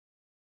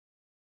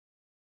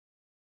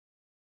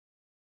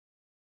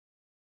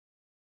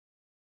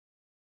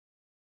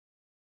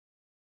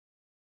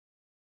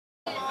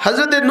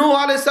হযরত নূহ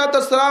আলাইহিস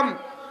সালাম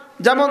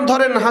যেমন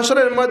ধরেন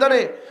হাসরের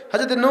ময়দানে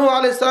হযরত নূহ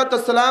আলাইহিস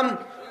সালাম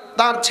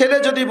তার ছেলে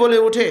যদি বলে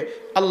ওঠে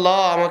আল্লাহ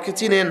আমাকে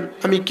চিনেন,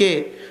 আমি কে?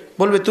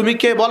 বলবে তুমি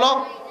কে বলো?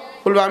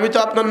 বলবে আমি তো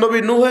আপনার নবী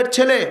নূহের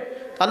ছেলে।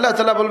 আল্লাহ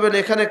তাআলা বলবেন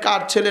এখানে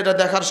কার ছেলে এটা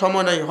দেখার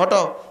সময় নাই,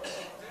 হটো।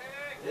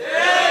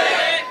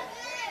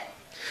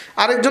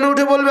 আরেকজন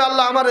উঠে বলবে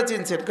আল্লাহ আমারে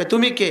চিনছেন,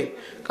 তুমি কে?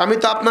 আমি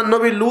তো আপনার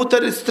নবী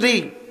লূতের স্ত্রী।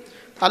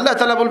 আল্লাহ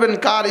তাআলা বলবেন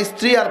কার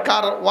স্ত্রী আর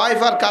কার ওয়াইফ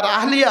আর কার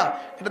আহলিয়া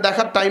এটা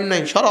দেখার টাইম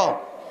নাই, সরো।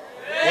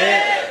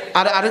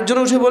 আর আরেকজন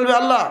উঠে বলবে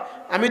আল্লাহ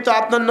আমি তো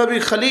আপনার নবী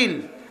খলিল,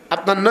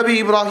 আপনার নবী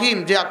ইব্রাহিম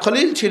যে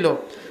খলিল ছিল,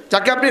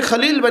 যাকে আপনি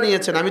খলিল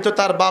বানিয়েছেন, আমি তো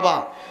তার বাবা।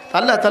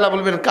 আল্লাহ তাআলা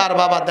বলবেন কার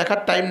বাবা, দেখার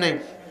টাইম নেই।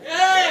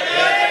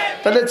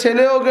 তাহলে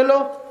ছেলেও গেল,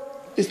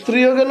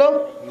 স্ত্রীও গেল,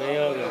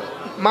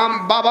 মা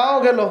বাবাও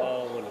গেল।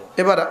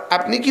 এবার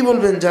আপনি কি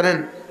বলবেন জানেন?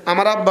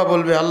 আমার আব্বা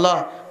বলবে আল্লাহ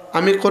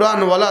আমি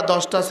কোরআনওয়ালা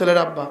 10টা ছেলের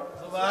আব্বা।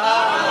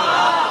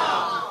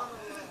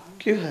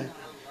 কি হয়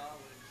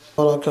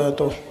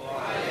বারাকাতুহু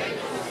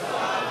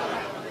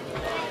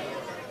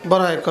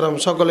বড়াই করম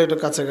সকলে একটু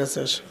কাছে কাছে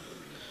আসে।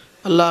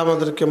 আল্লাহ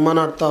আমাদেরকে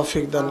মানার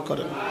তৌফিক দান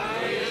করেন।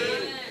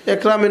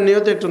 একরামের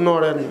নিয়তে একটু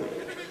নড়েন,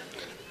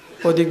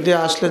 ওই দিক দিয়ে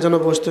আসলে যেন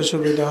বসতে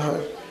সুবিধা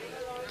হয়।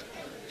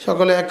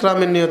 সকলে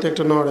একরামের নিয়তে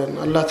একটু নড়েন,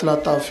 আল্লাহ তাআলা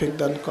তৌফিক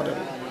দান করেন।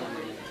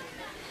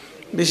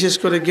 বিশেষ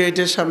করে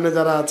গেটের সামনে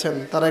যারা আছেন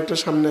তারা একটু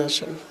সামনে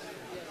আসেন।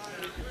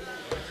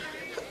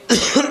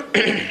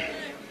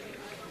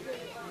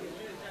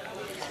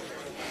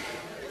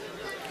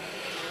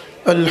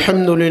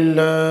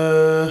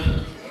 আলহামদুলিল্লাহ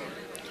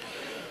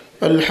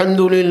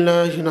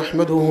আলহামদুলিল্লাহ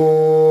নাহমাদুহু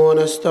ওয়া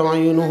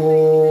নাস্তাঈনুহু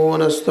ওয়া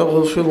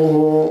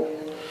নাস্তাগফিরুহু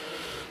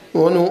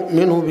ওয়া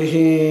নু'মিনু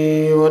বিহি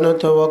ওয়া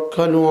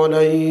নাতাওয়াক্কালু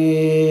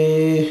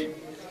আলাইহি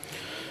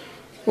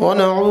ওয়া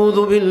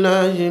নাউযু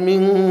বিল্লাহি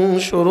মিন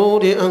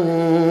শুরুরি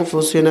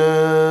আনফুসিনা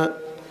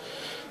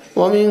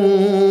ওয়া মিন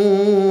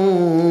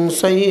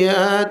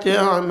সাইয়্যাতি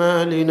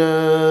আ'মালিনা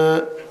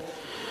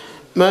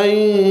من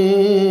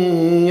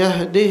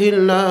يهده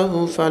الله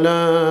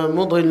فلا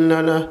مضل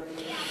له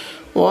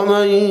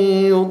ومن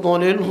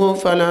يضلله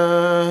فلا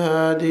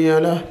هادي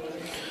له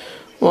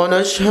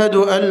ونشهد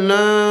أن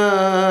لا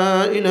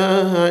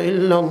إله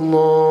إلا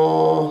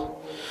الله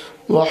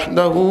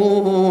وحده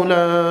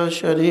لا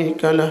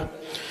شريك له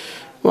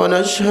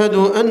ونشهد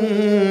أن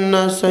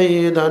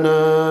سيدنا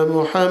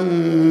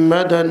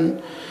محمدا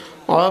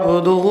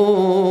عبده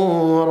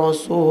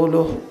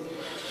ورسوله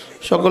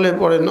সকলে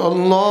পড়েন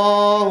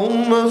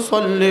আল্লাহুম্মা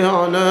সাল্লি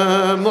আলা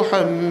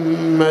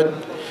মুহাম্মাদ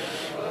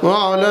ওয়া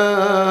আলা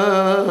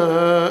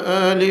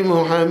আলি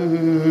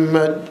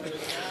মুহাম্মাদ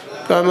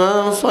কামা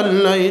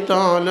সাল্লাইতা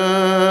আলা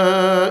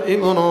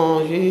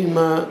ইব্রাহিম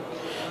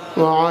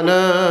ওয়া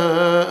আলা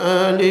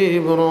আলি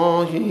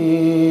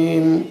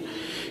ইব্রাহিম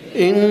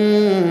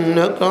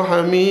ইন্নাকা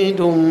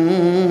হামিদুম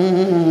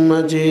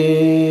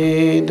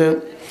মাজিদ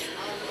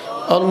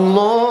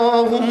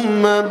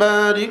اللهم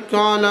بارك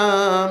على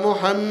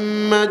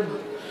محمد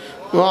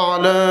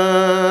وعلى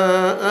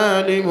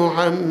آل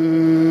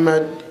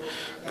محمد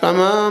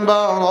كما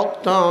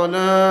باركت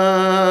على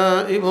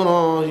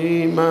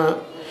إبراهيم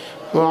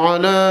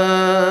وعلى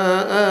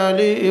آل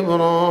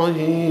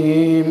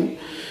إبراهيم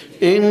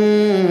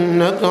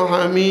إنك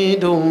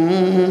حميد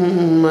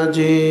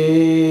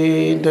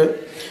مجيد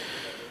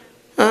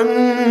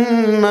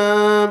أما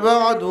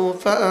بعد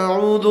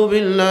فأعوذ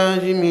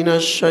بالله من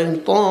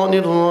الشيطان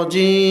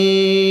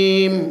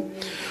الرجيم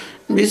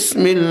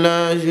بسم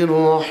الله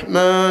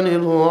الرحمن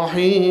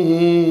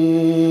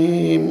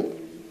الرحيم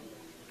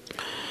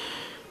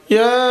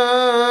يا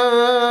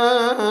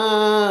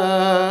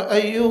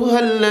أيها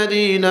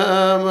الذين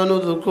آمنوا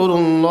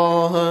اذكروا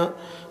الله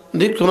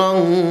ذكرا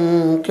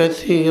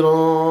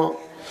كثيرا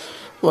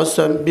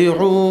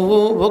وسبحوه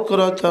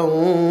بكرة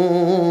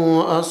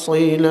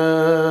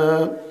وأصيلا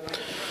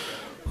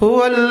هو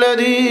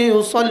الذي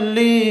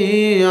يصلي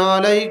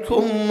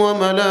عليكم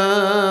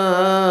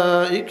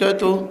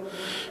وملائكته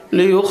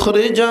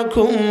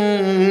ليخرجكم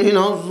من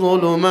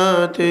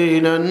الظلمات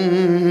إلى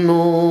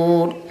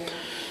النور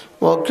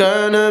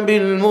وكان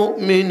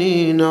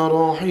بالمؤمنين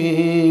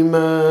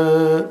رحيما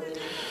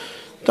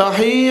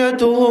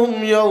تحيتهم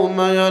يوم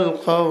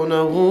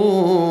يلقونه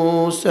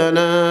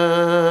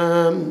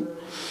سلام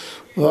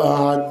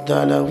وأعد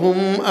لهم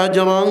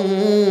أجرا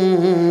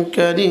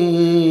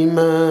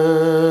كريما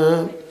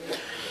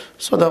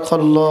صدق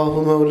الله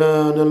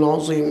مولانا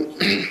العظيم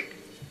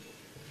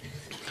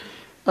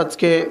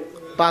আজকে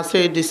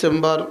 5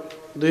 ডিসেম্বর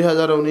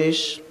 2019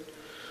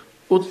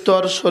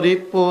 উত্তর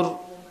শরীফপুর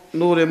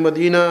নূরে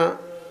মদিনা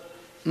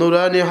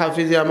নুরানি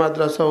হাফিজিয়া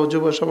মাদ্রাসা ও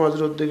যুব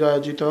সমাজের উদ্যোগে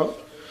আয়োজিত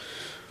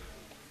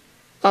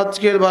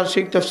আজকের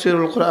বার্ষিক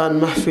তাফসীরুল কোরআন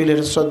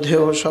মাহফিলের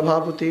শ্রদ্ধেয়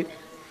সভাপতি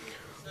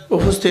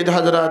উপস্থিত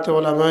হযরত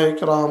উলামায়ে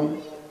কেরাম,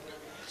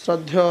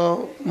 শ্রদ্ধেয়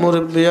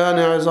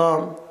মুরব্বিয়ানে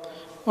আযম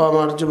ও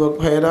আমার যুবক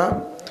ভাইরা,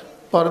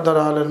 পর্দার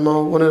আলের মা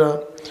ও বোনেরা,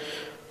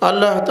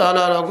 আল্লাহ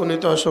তাআলার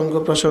অগণিত অসংখ্য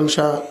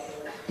প্রশংসা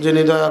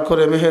যিনি দয়া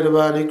করে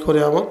মেহেরবানি করে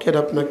আমাকে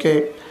আপনাকে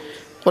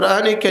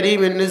কোরআনে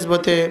কারীমের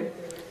নিসবতে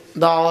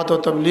দাওয়াত ও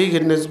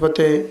তাবলীগের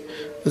নিসবতে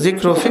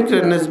জিক্র ও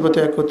ফিক্রের নিসবতে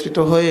একত্রিত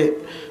হয়ে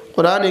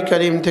কোরআন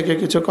কারীম থেকে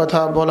কিছু কথা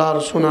বলার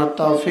শোনার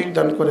তৌফিক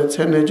দান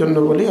করেছেন, এই জন্য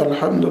বলি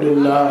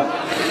আলহামদুলিল্লাহ।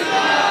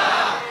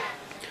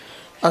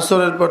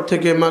 আসরের পর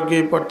থেকে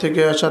মাগরিবের পর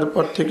থেকে আসার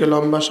পর থেকে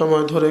লম্বা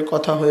সময় ধরে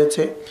কথা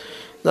হয়েছে।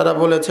 যারা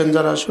বলেছেন,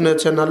 যারা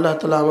শুনেছেন, আল্লাহ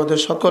তাআলা আমাদের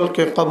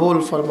সকলকে কবুল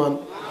ফরমান।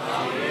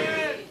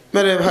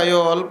 মেরে ভাইও,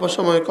 অল্প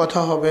সময়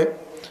কথা হবে।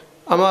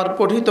 আমার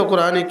পঠিত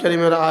কোরআন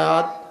কারীমের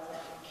আয়াত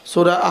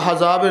সূরা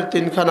আহজাবের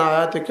 3খানা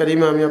আয়াতে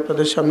কারিমা আমি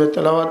আপনাদের সামনে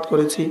তেলাওয়াত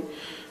করেছি।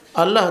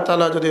 আল্লাহ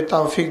তাআলা যদি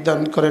তৌফিক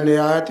দান করেন, এই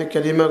আয়াতে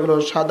কারিমাগুলো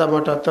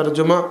সাদামাটা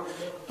তরজমা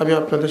আমি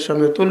আপনাদের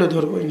সামনে তুলে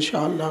ধরবো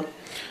ইনশাআল্লাহ।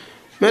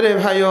 মেরে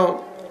ভাইও,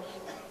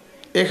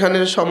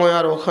 এখানের সময়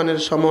আর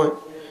ওখানের সময়,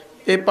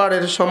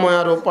 এপারের সময়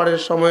আর ওপারের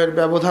সময়ের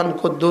ব্যবধান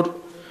কদ্দুর।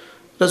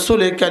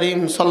 রাসূল করিম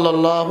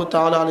সাল্লাল্লাহু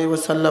তাআলা আলাইহি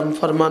ওয়াসাল্লাম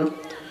ফরমান,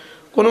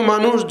 কোনো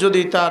মানুষ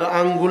যদি তার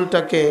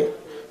আঙ্গুলটাকে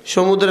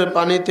সমুদ্রের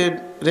পানিতে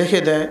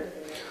রেখে দেয়,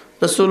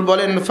 রাসূল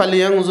বলেন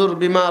ফালিয়ানজুর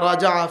বিমা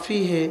রাজা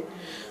ফিহি,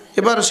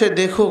 এবার সে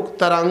দেখুক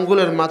তার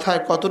আঙ্গুলের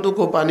মাথায়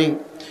কতটুকু পানি।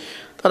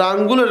 তার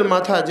আঙ্গুলের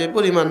মাথায় যে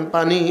পরিমাণ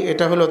পানি,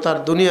 এটা হলো তার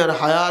দুনিয়ার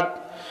হায়াত,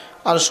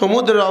 আর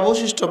সমুদ্রের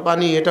অবশিষ্ট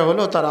পানি এটা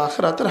হলো তার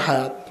আখিরাতের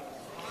হায়াত।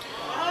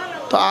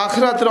 তো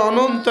আখিরাতের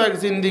অনন্ত এক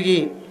জিন্দেগি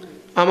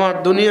আমার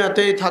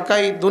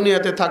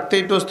দুনিয়াতে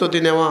থাকতেই প্রস্তুতি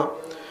নেওয়া,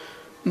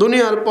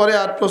 দুনিয়ার পরে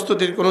আর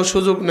প্রস্তুতির কোনো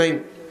সুযোগ নেই।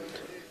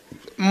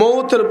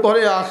 মৌতের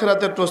পরে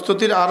আখিরাতের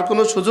প্রস্তুতির আর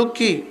কোনো সুযোগ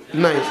কি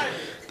নাই।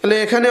 তাহলে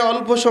এখানে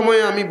অল্প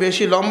সময়ে আমি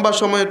বেশি লম্বা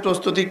সময়ের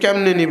প্রস্তুতি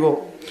কেমনে নিব?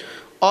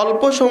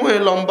 অল্প সময়ে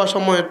লম্বা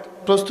সময়ের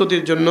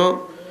প্রস্তুতির জন্য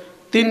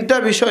 3টা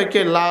বিষয়কে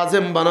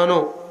লাজেম বানানো,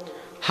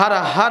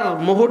 হার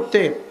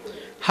মুহূর্তে,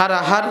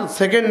 হার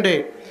সেকেন্ডে,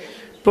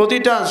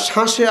 প্রতিটা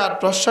শ্বাসে আর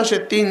প্রশ্বাসে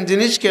 3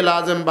 জিনিসকে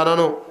লাজেম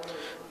বানানো।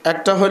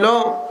 একটা হলো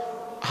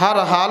হার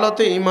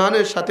হালতে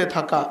ইমানের সাথে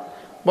থাকা।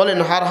 বলেন,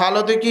 হার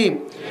হালতে কি?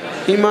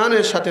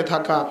 ইমানের সাথে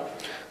থাকা।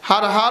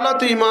 হার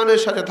হালতে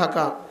ইমানের সাথে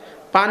থাকা।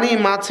 পানি,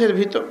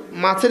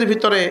 মাছের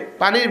ভিতরে,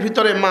 পানির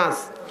ভিতরে মাছ।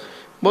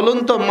 বলুন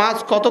তো, মাছ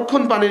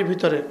কতক্ষণ পানির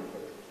ভিতরে?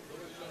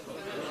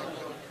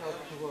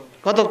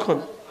 কতক্ষণ?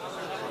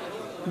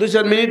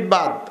 2-4 মিনিট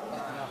বাদ,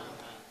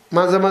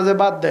 মাঝে মাঝে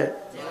বাদ দেয়,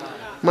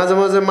 মাঝে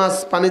মাঝে মাছ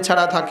পানি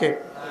ছাড়া থাকে।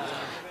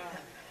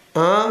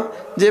 হ্যাঁ,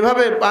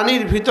 যেভাবে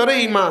পানির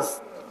ভিতরেই মাছ,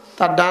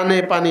 তার ডানে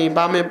পানি,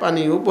 বামে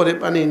পানি, উপরে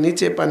পানি,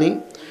 নিচে পানি,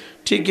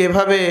 ঠিক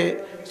এভাবে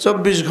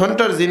 24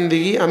 ঘন্টার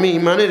জিন্দেগি আমি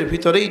ইমানের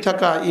ভিতরেই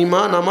থাকা,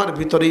 ইমান আমার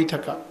ভিতরেই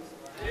থাকা।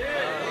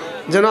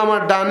 যেন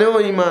আমার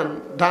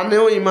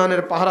ডানেও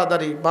ইমানের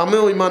পাহারাদারি,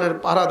 বামেও ইমানের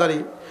পাহারাদারি,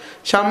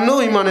 সামনেও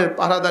ইমানের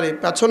পাহারাদারি,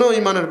 পেছনেও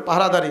ইমানের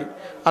পাহারাদারি,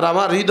 আর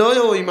আমার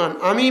হৃদয়েও ইমান।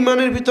 আমি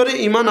ইমানের ভিতরে,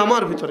 ইমান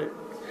আমার ভিতরে।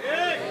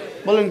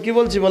 বলেন, কি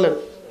বলছি বলেন?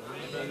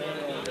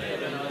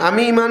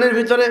 আমি ইমানের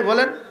ভিতরে,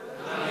 বলেন,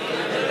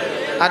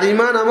 আর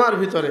ইমান আমার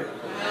ভিতরে।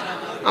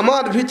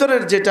 আমার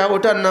ভিতরের যেটা,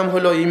 ওটার নাম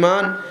হলো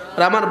ইমান,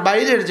 আর আমার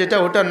বাইরের যেটা,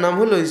 ওটার নাম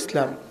হলো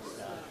ইসলাম।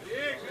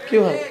 কি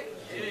হয়?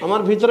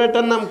 আমার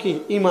ভিতরেরটার নাম কি?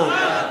 ইমান,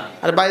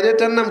 আর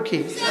বাইরেরটার নাম কি?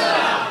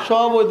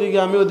 সব ওইদিকে,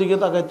 আমি ওইদিকে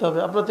তাকাইতে হবে।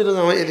 আপনার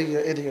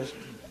এদিকে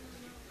আসুন,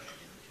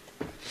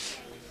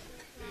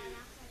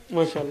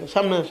 মাশাআল্লাহ,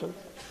 সামনে আসুন,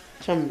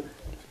 সামনে।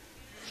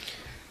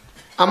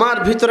 আমার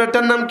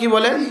ভিতরেরটার নাম কি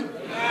বলেন?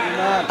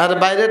 আর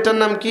বাইরেরটার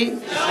নাম কি?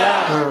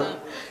 হ্যাঁ,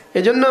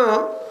 এই জন্য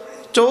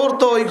চোর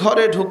তো ওই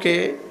ঘরে ঢুকে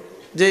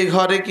যে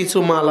ঘরে কিছু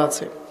মাল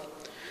আছে,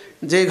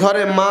 যে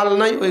ঘরে মাল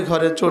নাই ওই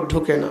ঘরে চোর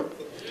ঢুকে না।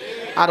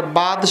 আর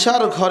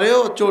বাদশার ঘরেও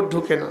চোর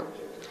ঢুকে না,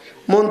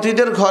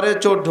 মন্ত্রীদের ঘরে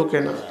চোর ঢুকে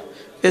না,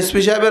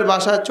 এসপি সাহেবের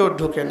বাসায় চোর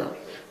ঢুকে না,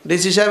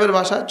 ডিসি সাহেবের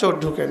বাসায় চোর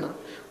ঢুকে না,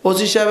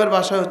 ওসি সাহেবের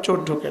বাসায় চোর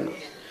ঢুকে না।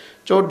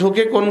 চোর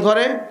ঢুকে কোন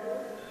ঘরে?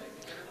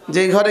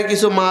 যেই ঘরে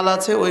কিছু মাল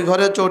আছে ওই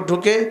ঘরে চোর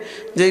ঢুকে,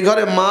 যেই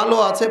ঘরে মালও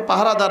আছে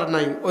পাহারাদার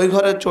নাই ওই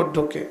ঘরে চোর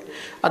ঢুকে,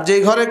 আর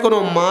যেই ঘরে কোনো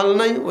মাল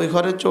নাই ওই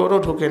ঘরে চোরও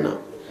ঢুকে না।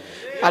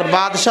 আর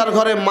বাদশার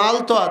ঘরে মাল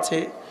তো আছে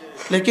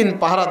লেকিন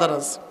পাহারাদার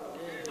আছে,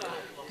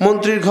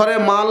 মন্ত্রীর ঘরে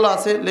মাল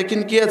আছে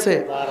লেকিন কি আছে?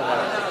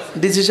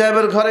 ডিসি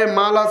সাহেবের ঘরে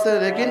মাল আছে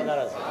লেকিন,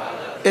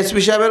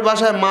 এসপি সাহেবের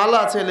বাসায় মাল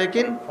আছে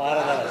লেকিন,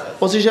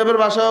 ওসি সাহেবের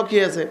বাসায়ও কি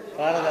আছে?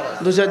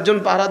 2-4 জন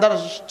পাহারাদার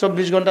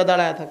 24 ঘন্টা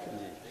দাঁড়ায় থাকে।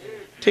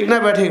 ঠিক না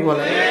বে ঠিক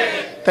বলে?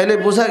 তাইলে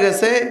বোঝা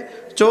গেছে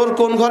চোর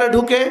কোন ঘরে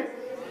ঢুকে?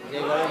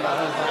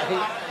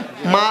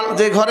 মাল,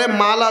 যে ঘরে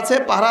মাল আছে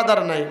পাহারাদার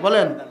নাই।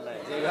 বলেন,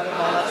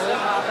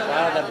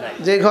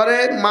 যে ঘরে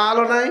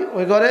মালও নাই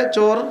ওই ঘরে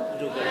চোর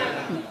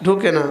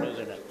ঢুকে না।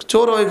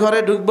 চোর ওই ঘরে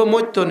ঢুকবো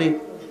মৈত্যনি,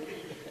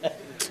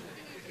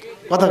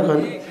 কথা কয়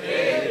না?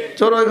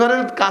 চোর ওই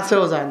ঘরের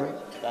কাছেও যায় না,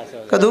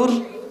 দূর,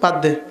 বাদ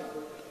দে,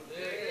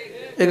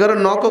 এ ঘরে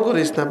নকও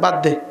করিস না, বাদ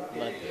দে।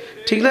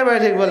 ঠিক না ভাই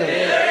ঠিক বলে?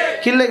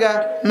 কি লেগা?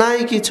 নাই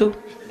কিছু।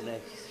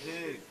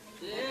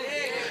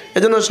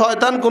 এজন্য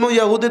শয়তান কোনো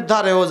ইহুদির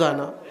ধারেও যায়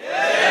না,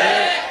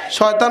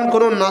 শয়তান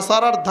কোনো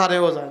নাসারার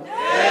ধারেও যায় না,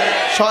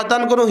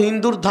 শয়তান কোনো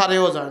হিন্দুর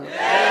ধারেও যায় না,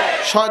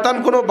 শয়তান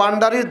কোনো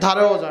বান্ডারির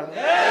ধারেও যায় না,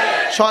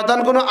 শয়তান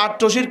কোনো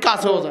আট্টসির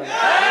কাছেও যায় না।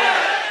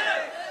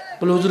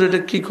 বলে হুজুর এটা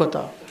কি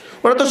কথা?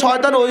 ওটা তো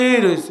শয়তান ওই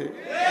রয়েছে,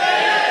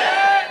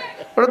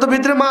 ওটা তো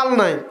ভিতরে মাল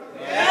নাই।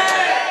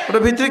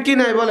 ওটার ভিতরে কি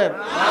নাই বলেন?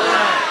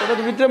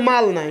 ওটার ভিতরে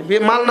মাল নাই।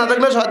 মাল না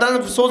থাকলে শয়তান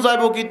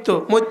সোজাইব কিন্তু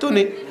মরতো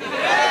নি।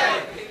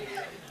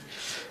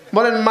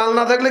 বলেন মাল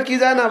না থাকলে কি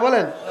যায় না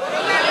বলেন?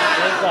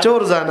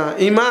 চোর যায় না।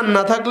 ঈমান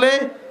না থাকলে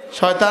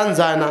শয়তান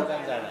যায় না।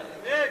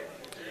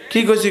 কি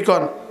কইছি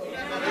কোন?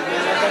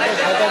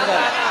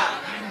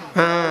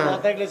 হ্যাঁ,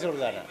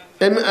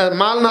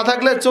 মাল না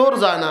থাকলে চোর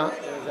যায় না,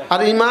 আর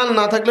ঈমান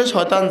না থাকলে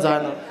শয়তান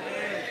যায় না।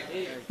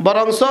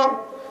 বরংস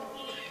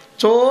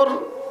চোর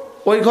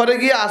ওই ঘরে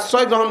গিয়ে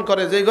আশ্রয় গ্রহণ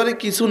করে যে ঘরে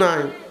কিছু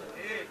নাই,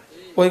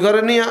 ওই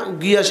ঘরে নিয়ে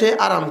গিয়ে সে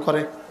আরাম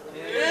করে।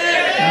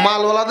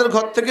 মালওয়ালাদের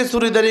ঘর থেকে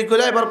চুরিদারি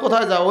করে এবার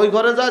কোথায় যায়? ওই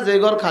ঘরে যায় যে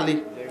ঘর খালি।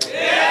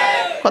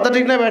 কথা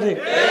ঠিক না ব্যাঠিক?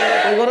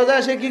 ওই ঘরে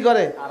যায় সে কি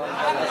করে?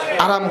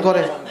 আরাম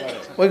করে।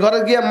 ওই ঘরে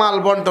গিয়ে মাল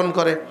বন্টন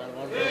করে।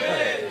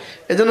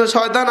 এজন্য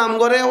শয়তান আম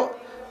ঘরে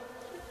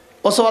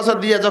ওসবাসা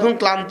দিয়ে যখন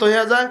ক্লান্ত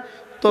হয়ে যায়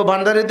তো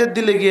ভান্ডারীদের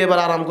দিলে গিয়ে এবার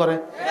আরাম করে।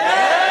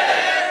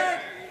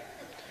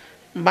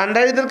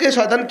 ভান্ডারীদেরকে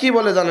শয়তান কি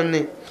বলে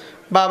জানেননি?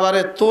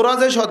 বাবারে তোরা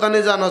যে শয়তানি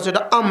জানো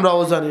সেটা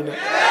আমরাও জানি না।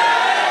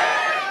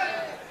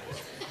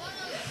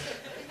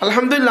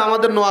 আলহামদুলিল্লাহ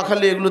আমাদের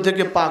নোয়াখালী এগুলো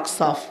থেকে পাক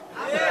সাফ।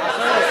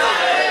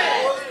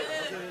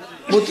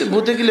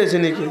 ভূতে কি লেছে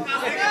নাকি?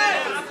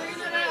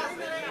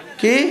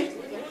 কি?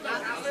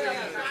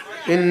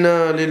 ইন্না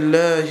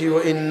লিল্লাহি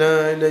ওয়া ইন্না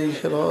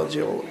ইলাইহি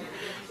রাজিউন।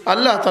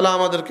 আল্লাহ তাআলা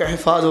আমাদেরকে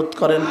হেফাজত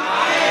করেন।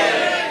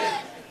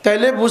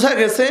 তাইলে বোঝা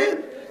গেছে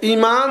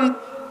ঈমান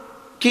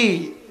কি?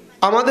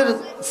 আমাদের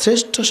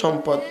শ্রেষ্ঠ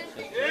সম্পদ।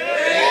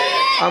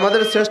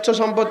 আমাদের শ্রেষ্ঠ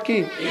সম্পদ কি?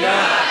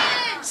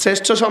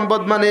 শ্রেষ্ঠ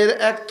সম্পদ মানে এর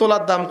এক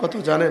তোলার দাম কত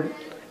জানেন?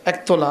 এক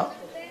তোলা,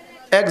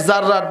 এক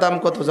জাররার দাম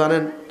কত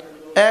জানেন?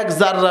 এক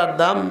জাররার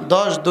দাম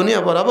 10 দুনিয়া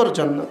বরাবর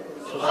জান্নাত।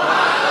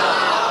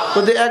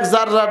 যদি এক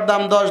জাররার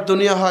দাম 10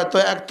 দুনিয়া হয় তো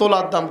এক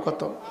তোলার দাম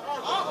কত?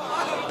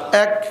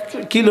 1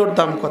 কিলোর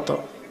দাম কত?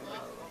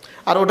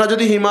 আর ওটা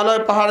যদি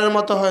হিমালয় পাহাড়ের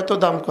মতো হয় তো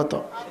দাম কত?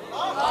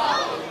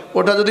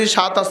 ওটা যদি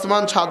 7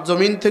 আসমান 7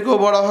 জমিন থেকেও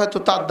বড় হয় তো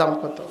তার দাম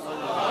কত?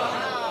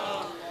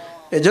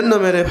 এজন্য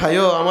মেরে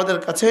ভাইও আমাদের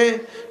কাছে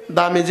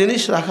দামি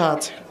জিনিস রাখা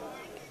আছে।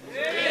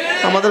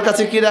 আমাদের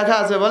কাছে কি রাখা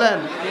আছে বলেন?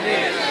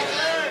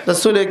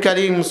 রাসূল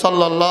করিম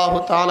সাল্লাল্লাহু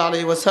তাআলা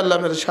আলাইহি ওয়াসাল্লাম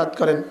ইরশাদ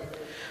করেন,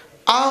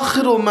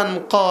 আখিরু মান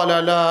ক্বালা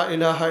লা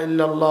ইলাহা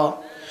ইল্লাল্লাহ,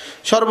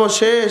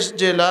 সর্বশেষ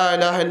যে লা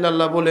ইলাহা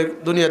ইল্লাল্লাহ বলে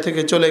দুনিয়া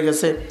থেকে চলে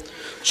গেছে,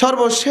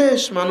 সর্বশেষ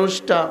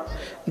মানুষটা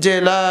যে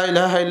লা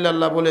ইলাহা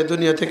ইল্লাল্লাহ বলে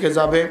দুনিয়া থেকে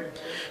যাবে,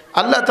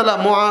 আল্লাহ তাআলা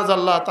মুআজ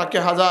আল্লাহ তাকে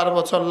 1000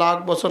 বছর, লাখ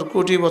বছর,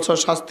 কোটি বছর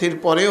শাস্তির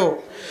পরেও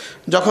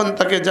যখন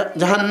তাকে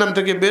জাহান্নাম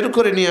থেকে বের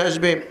করে নিয়ে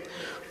আসবে,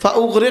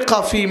 ফাউগরিকা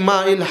ফি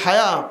মাইল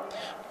হায়া,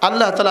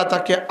 আল্লাহ তাআলা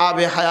তাকে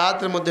আবে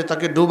হায়াতের মধ্যে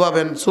তাকে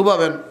ডুবাবেন,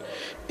 চুবাবেন।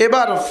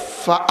 এবার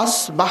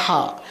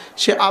ফাসবাহা,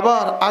 সে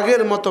আবার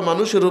আগের মতো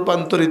মানুষে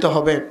রূপান্তরিত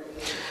হবে।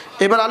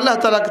 এবার আল্লাহ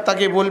তাআলা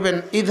তাকে বলবেন,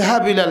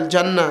 ইযহাবিলাল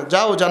জান্নাহ,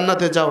 যাও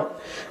জান্নাতে যাও।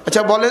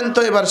 আচ্ছা বলেন তো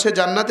এবার সে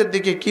জান্নাতের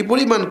দিকে কি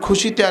পরিমাণ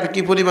খুশিতে আর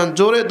কি পরিমাণ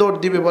জোরে দৌড়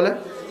দিবে বলে?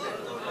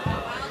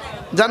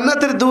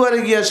 জান্নাতের দুয়ারে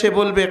গিয়ে সে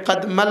বলবে,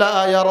 কাদ মালা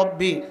ইয়া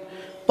রব্বি,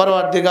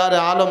 পরওয়ারদিগারে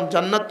আলম,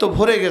 জান্নাত তো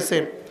ভরে গেছে,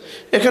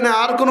 এখানে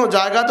আর কোনো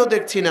জায়গা তো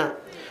দেখছি না।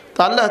 তো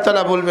আল্লাহ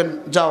তাআলা বলবেন,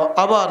 যাও,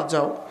 আবার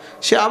যাও।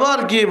 সে আবার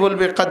গিয়ে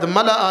বলবে, কাদ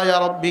মালা ইয়া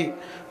রব্বি,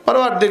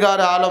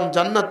 পরওয়ারদিগারে আলম,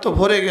 জান্নাত তো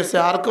ভরে গেছে,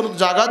 আর কোনো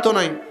জায়গা তো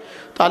নাই।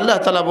 তো আল্লাহ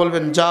তাআলা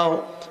বলবেন, যাও,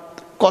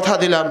 কথা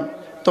দিলাম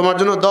তোমার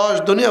জন্য 10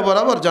 দুনিয়া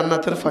বরাবর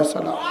জান্নাতের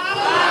ফয়সালা।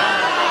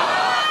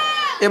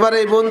 এবার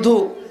এই বন্ধু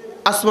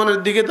আসমানের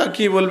দিকে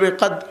তাকিয়ে বলবে,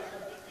 কাদ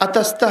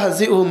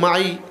আতাস্তাহজিউ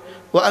মাই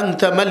ওয়া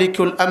আনতা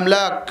মালিকুল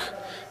আমলাক,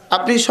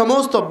 আপনি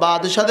সমস্ত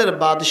বাদশাদের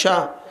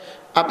বাদশাহ,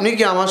 আপনি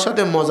কি আমার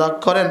সাথে মজাক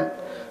করেন?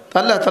 তা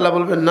আল্লাহ তাআলা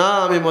বলবেন, না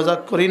আমি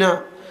মজাক করি না।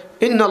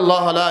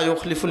 ইন্নাল্লাহা লা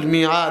ইউখলিফুল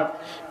মিআদ,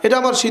 এটা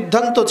আমার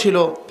সিদ্ধান্ত ছিল।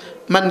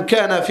 মান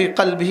কানা ফি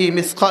কলবিহি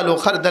মিসকালু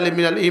খারদালিন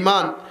মিনাল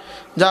ঈমান,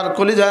 যার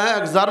কলিজায়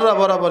 1 জাররা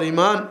বরাবর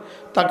ঈমান,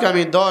 তাকে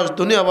আমি 10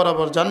 দুনিয়া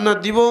বরাবর জান্নাত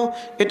দিব,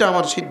 এটা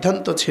আমার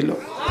সিদ্ধান্ত ছিল।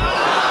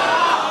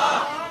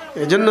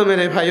 এজন্য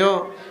মেরে ভাইও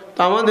তো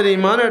আমাদের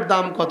ঈমানের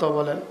দাম কত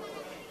বলেন?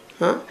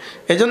 হ্যাঁ,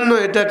 এজন্য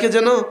এটাকে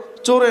যেন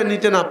চোরে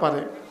নিতে না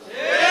পারে,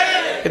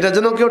 এটা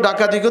যেন কেউ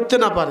ডাকাতি করতে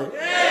না পারে,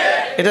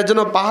 এটার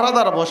জন্য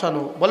পাহারাদার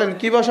বসানো। বলেন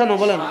কি বসানো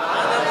বলেন?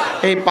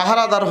 এই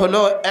পাহারাদার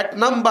হলো 1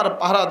 নাম্বার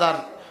পাহারাদার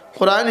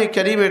কোরআনে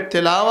কারীমের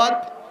তেলাওয়াত,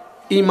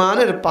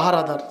 ঈমানের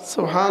পাহারাদার।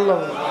 সুবহানাল্লাহ,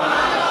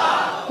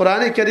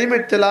 কোরআনে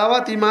কারীমের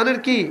তেলাওয়াত ঈমানের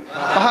কি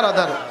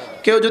পাহারাদার।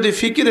 কেউ যদি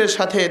ফিকিরের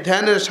সাথে,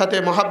 ধ্যানের সাথে,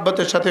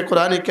 মহাব্বতের সাথে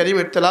কোরআনে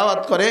কারীমের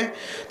তেলাওয়াত করে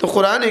তো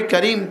কোরআনে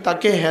কারীম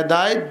তাকে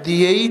হেদায়েত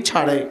দিয়েই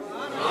ছাড়ে।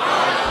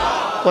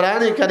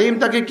 কোরআনে কারীম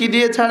তাকে কি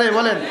দিয়ে ছাড়ে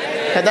বলেন?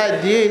 হেদায়েত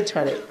দিয়েই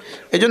ছাড়ে।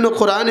 এজন্য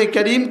কোরআনে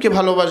কারীমকে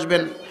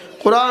ভালোবাসবেন,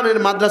 কোরআনের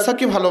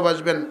মাদ্রাসাকে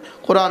ভালোবাসবেন,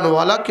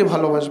 কোরআনওয়ালাকে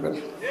ভালোবাসবেন।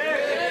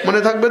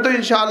 মনে থাকবে তো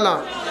ইনশাআল্লাহ?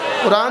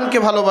 কোরআনকে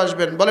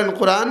ভালোবাসবেন, বলেন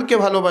কোরআনকে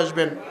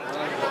ভালোবাসবেন,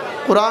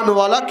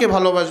 কোরআনওয়ালাকে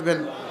ভালোবাসবেন,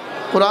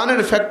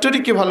 কোরআনের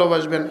ফ্যাক্টরিকে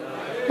ভালোবাসবেন।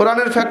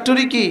 কোরআনের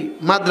ফ্যাক্টরি কি?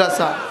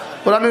 মাদ্রাসা।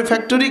 কোরআনের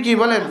ফ্যাক্টরি কি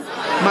বলেন?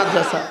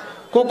 মাদ্রাসা।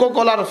 কোকো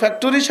কোলার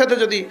ফ্যাক্টরির সাথে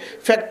যদি,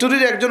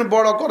 ফ্যাক্টরির একজন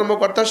বড়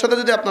কর্মকর্তার সাথে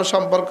যদি আপনার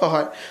সম্পর্ক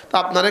হয় তো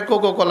আপনারে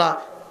কোকো কোলা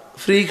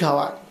ফ্রি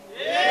খাওয়ায়,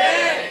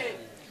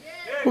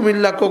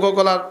 কুমিল্লা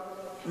কোকাকোলার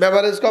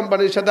বেভারেজ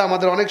কোম্পানির সাথে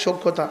আমাদের অনেক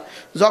সখ্যতা,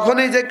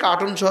 যখনই যে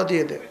কার্টুন সহ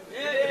দিয়ে দেয়,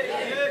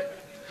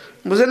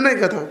 বুঝেন নাই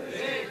কথা,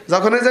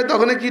 যখনই যায়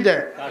তখনই কি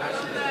দেয়,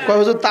 কয়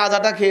হুজুর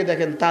তাজাটা খেয়ে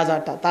দেখেন,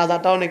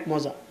 তাজাটা অনেক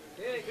মজা,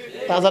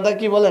 তাজাটা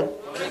কি বলেন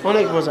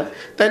অনেক মজা।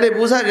 তাইলে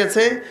বোঝা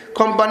গেছে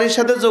কোম্পানির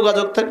সাথে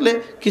যোগাযোগ থাকলে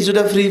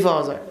কিছুটা ফ্রি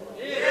পাওয়া যায়,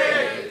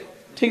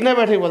 ঠিক না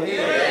ঠিক বলেন।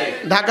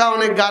 ঢাকা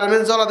অনেক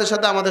গার্মেন্টস ওয়ালাদের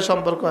সাথে আমাদের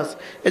সম্পর্ক আছে,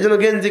 এই জন্য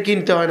গেঞ্জি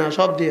কিনতে হয় না,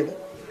 সব দিয়ে দেয়।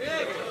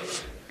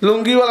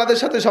 লুঙ্গিওয়ালাদের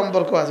সাথে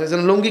সম্পর্ক আছে, এই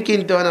জন্য লুঙ্গি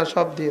কিনতে হয় না,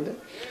 সব দিয়ে দেয়।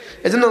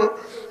 এই জন্য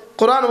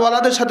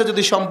কোরআনওয়ালাদের সাথে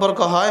যদি সম্পর্ক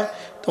হয়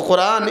তো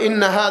কোরআন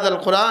ইন্না হাযাল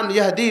কোরআন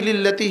ইয়াহদি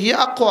লিল্লাতি হিয়া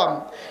আকওয়াম,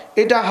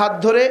 এটা হাত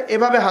ধরে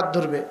এভাবে হাত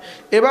ধরবে,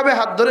 এভাবে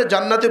হাত ধরে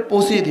জান্নাতে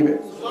পৌঁছিয়ে দিবে।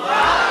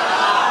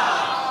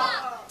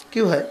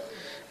 কি হয়,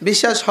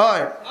 বিশ্বাস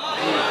হয়?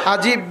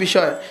 আজীব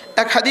বিষয়।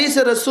 এক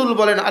হাদিসে রাসূল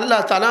বলেন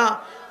আল্লাহ তাআলা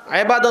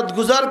ইবাদত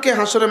গুজারকে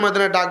হাসরের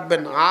ময়দানে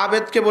ডাকবেন,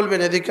 আবেদকে বলবেন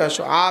এদিকে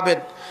আসো,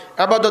 আবেদ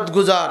ইবাদত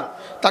গুজার,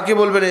 তাকে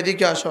বলবেন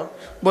এদিকে আসো,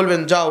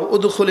 বলবেন যাও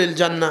উদখুলিল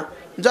জান্নাহ,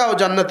 যাও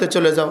জান্নাতে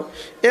চলে যাও।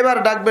 এবার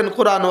ডাকবেন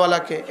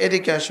কোরআনওয়ালাকে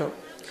এদিকে আসো,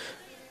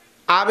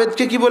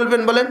 আবেদকে কি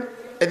বলবেন বলেন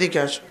এদিকে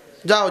আসো,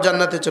 যাও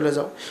জান্নাতে চলে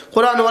যাও।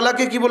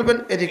 কোরআনওয়ালাকে কি বলবেন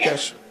এদিকে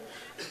আসো,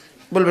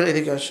 বলবেন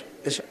এদিকে আসো,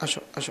 এসো আসো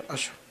আসো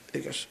আসো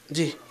এদিকে আসো,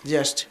 জি জি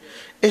আসছে।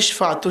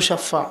 ইশফা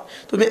তুশাফা,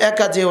 তুমি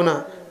একা যেও না,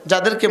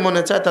 যাদেরকে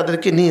মনে চায়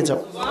তাদেরকে নিয়ে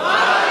যাও।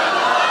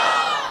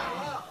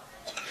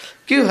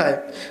 কি হয়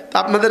তা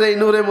আপনাদের এই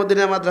নূরে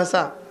মদিনা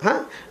মাদ্রাসা,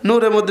 হ্যাঁ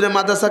নূরে মদিনা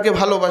মাদ্রাসাকে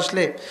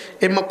ভালোবাসলে,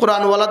 এই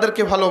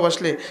কোরআনওয়ালাদেরকে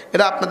ভালোবাসলে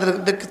এরা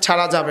আপনাদেরকে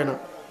ছাড়া যাবে না।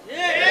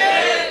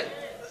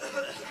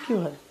 কি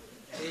হয়,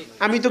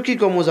 আমি তো কি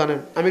কমু জানেন,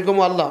 আমি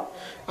কমু আল্লাহ,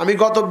 আমি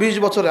গত 20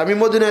 বছরে আমি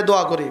মদিনায়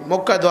দোয়া করি,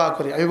 মক্কায় দোয়া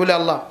করি, আমি বলি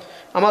আল্লাহ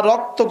আমার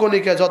রক্ত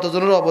কণিকায়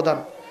যতজনের অবদান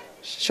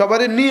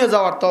সবারই নিয়ে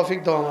যাওয়ার তৌফিক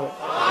দাও আমার,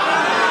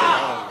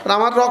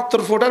 আমার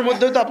রক্তর ফোঁটার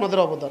মধ্যেই তো আপনাদের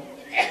অবদান।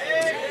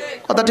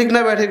 কথা ঠিক না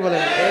ভাই, ঠিক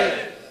বলেন?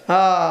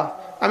 হ্যাঁ,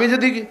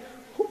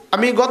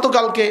 আমি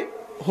গতকালকে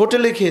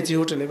হোটেলে খেয়েছি,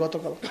 হোটেলে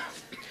গতকাল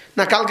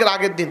না কালকের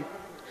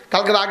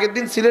আগের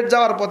দিন সিলেট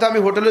যাওয়ার পথে আমি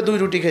হোটেলে 2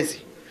 রুটি খেয়েছি।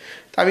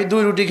 তা আমি 2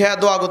 রুটি খেয়ে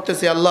দোয়া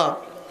করতেছি আল্লাহ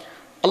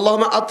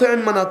আল্লাহুম্মা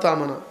আত'ইম মান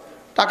আত'আমানা,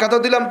 টাকা তো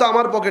দিলাম তো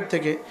আমার পকেট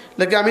থেকে,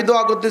 লেকিন আমি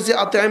দোয়া করতেছি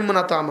আত'ইম মান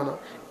আত'আমানা,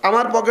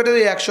 আমার পকেটের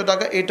এই 100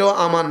 টাকা এটাও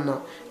আমার না,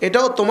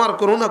 এটাও তোমার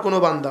কোনো না কোনো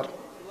বান্দার।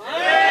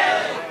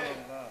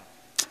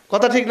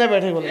 কথা ঠিক না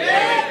ব্যাঠে বলে,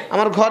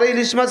 আমার ঘরে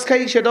ইলিশ মাছ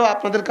খাই সেটাও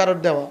আপনাদের কারোর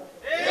দেওয়া,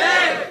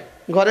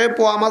 ঘরে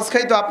পোয়া মাছ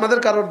খাই তো আপনাদের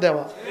কারোর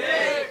দেওয়া।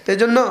 সেই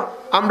জন্য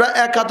আমরা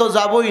একা তো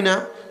যাবই না,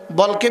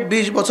 বলকে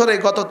 20 বছরে,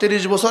 গত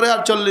 30 বছরে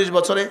আর 40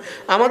 বছরে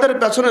আমাদের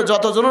পেছনে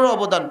যতজনের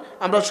অবদান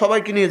আমরা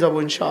সবাইকে নিয়ে যাবো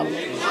ইনশাআল্লাহ।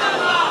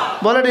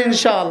 বলেন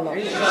ইনশাআল্লাহ।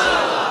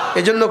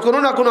 এই জন্য কোনো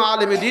না কোনো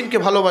আলেমে দ্বীনকে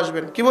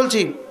ভালোবাসবেন। কি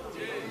বলছি,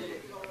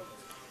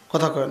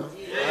 কথা কয় না,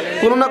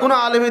 কোনো না কোনো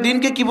আলেমে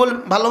দ্বীনকে কি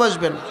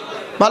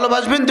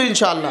ভালোবাসবেন তো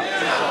ইনশাআল্লাহ।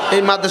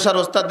 এই মাদ্রাসার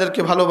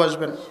ওস্তাদদেরকে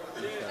ভালোবাসবেন।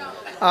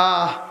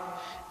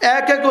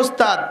 এক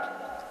ওস্তাদ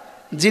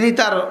যিনি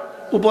তার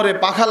উপরে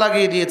পাখা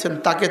লাগিয়ে দিয়েছেন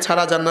তাকে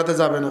ছাড়া জান্নাতে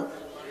যাবে না,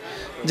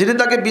 যিনি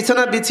তাকে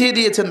বিছানা বিছিয়ে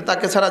দিয়েছেন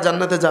তাকে ছাড়া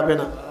জান্নাতে যাবে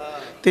না,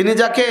 তিনি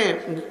যাকে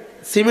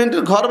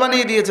সিমেন্টের ঘর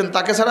বানিয়ে দিয়েছেন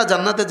তাকে ছাড়া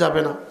জান্নাতে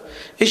যাবে না।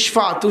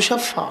 ইশফা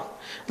তুশাফা,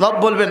 রব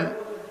বলবেন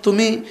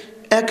তুমি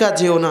একা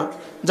যেও না,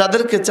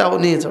 যাদেরকে চাও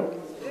নিয়ে যাও।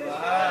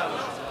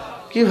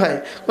 কি ভাই,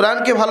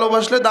 কোরআনকে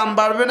ভালোবাসলে দাম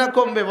বাড়বে না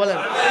কমবে বলেন?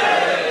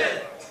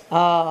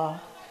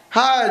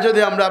 হ্যাঁ, যদি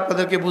আমরা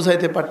আপনাদেরকে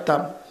বুঝাইতে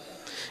পারতাম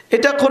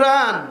এটা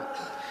কোরআন,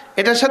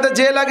 এটার সাথে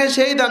যে লাগে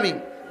সেই দামি।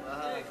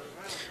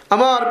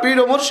 আমার পীর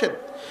ও মুর্শিদ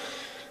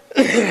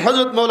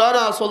হযরত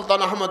মাওলানা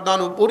সুলতান আহমদ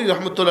নানুপুরি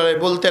রহমতুল্লাহ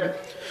বলতেন,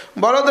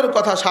 বড়দের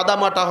কথা সাদা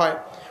মাটা হয়,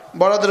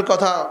 বড়দের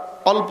কথা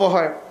অল্প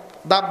হয়,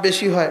 দাম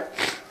বেশি হয়।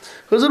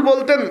 হুজুর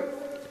বলতেন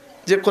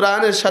যে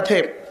কোরআনের সাথে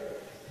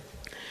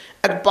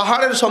এক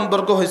পাহাড়ের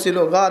সম্পর্ক হয়েছিল,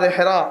 গারে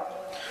হেরা।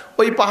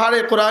 ওই পাহাড়ে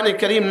কোরআনে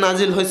কারীম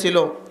নাজিল হয়েছিল।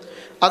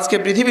 আজকে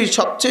পৃথিবীর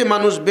সবচেয়ে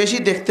মানুষ বেশি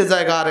দেখতে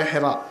যায় গারে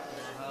হেরা।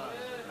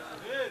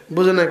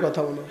 বুঝে নাই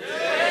কথা বলো?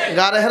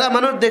 গারে হেরা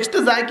মানুষ দেখতে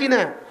যায় কি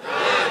না?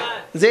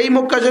 যেই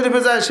মক্কা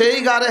শরীফে যায় সেই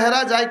গারে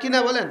হেরা যায় কি না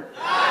বলেন?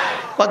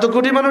 কত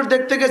কোটি মানুষ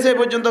দেখতে গেছে এ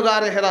পর্যন্ত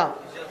গারে হেরা?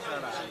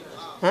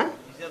 হ্যাঁ,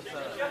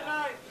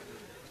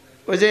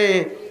 ওই যে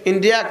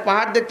ইন্ডিয়া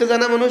পাহাড় দেখতে যায়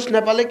না মানুষ,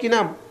 নেপালে কি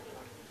নাম,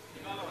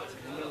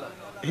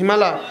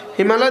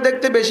 হিমালয়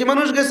দেখতে বেশি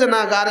মানুষ গেছে না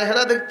গারে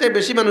হেরা দেখতে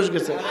বেশি মানুষ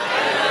গেছে?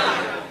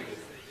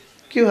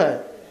 কি হয়,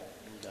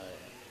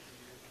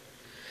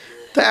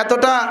 তা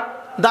এতটা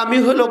দামি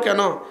হলো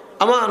কেন?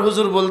 আমার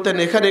হুজুর বলতেন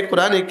এখানে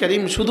কোরআনে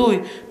কারীম শুধুই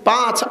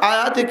 5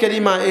 আয়াতে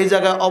কারিমা এই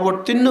জায়গায়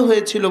অবতীর্ণ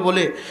হয়েছিল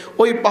বলে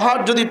ওই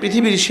পাহাড় যদি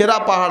পৃথিবীর সেরা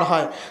পাহাড়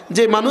হয়,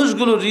 যে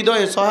মানুষগুলোর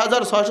হৃদয়ে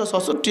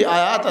 6666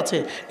 আয়াত আছে,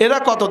 এরা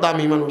কত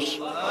দামি মানুষ।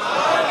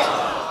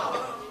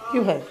 কি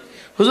ভাই,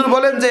 হুজুর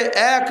বলেন যে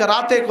এক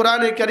রাতে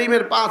কোরআনে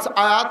কারীমের 5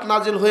 আয়াত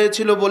নাজিল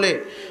হয়েছিল বলে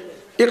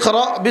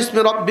ইকরা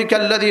বিসমি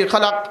রাব্বিকাল্লাযী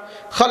খালাক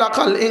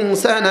খালাকাল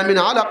ইনসানা মিন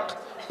আলাক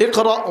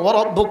ইকরা ওয়া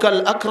রাব্বুকাল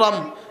আকরাম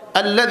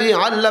আল্লাযী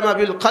আল্লামা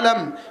বিল কলম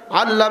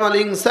আল্লামাল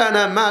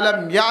ইনসানা মা লাম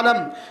ইয়ালাম।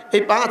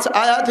 এই 5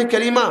 আয়াতে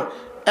কারিমা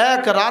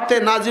এক রাতে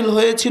নাজিল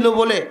হয়েছিল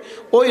বলে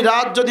ওই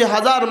রাত যদি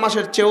 1000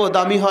 মাসের চেয়েও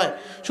দামি হয়,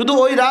 শুধু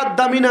ওই রাত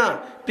দামি না,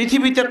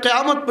 পৃথিবীতে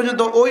কিয়ামত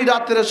পর্যন্ত ওই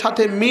রাতের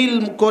সাথে মিল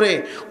করে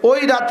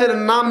ওই রাতের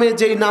নামে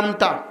যেই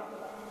নামটা,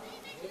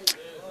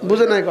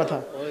 বুঝে নাই কথা,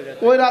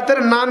 ওই রাতের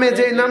নামে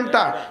যেই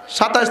নামটা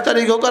 27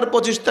 তারিখ হোক আর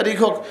 25 তারিখ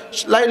হোক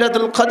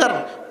লাইলাতুল কদর,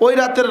 ওই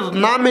রাতের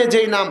নামে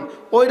যেই নাম,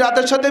 ওই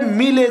রাতের সাথে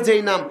মিলে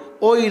যেই নাম,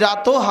 ওই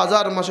রাতও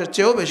 1000 মাসের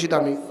চেয়েও বেশি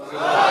দামি।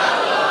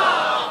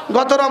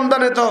 গত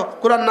রমজানে তো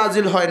কোরআন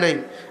নাজিল হয় নাই,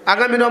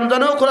 আগামী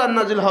রমজানেও কোরআন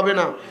নাজিল হবে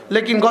না,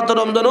 লেকিন গত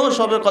রমজানেও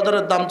শবে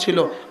কদরের দাম ছিল,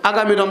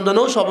 আগামী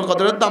রমজানেও শবে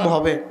কদরের দাম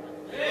হবে।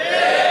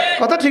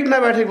 কথা ঠিক না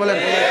ভাই, ঠিক বলেন?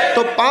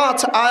 তো 5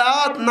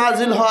 আয়াত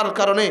নাজিল হওয়ার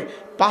কারণে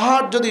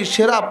পাহাড় যদি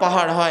সেরা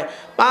পাহাড় হয়,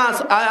 5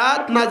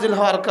 আয়াত নাজিল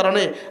হওয়ার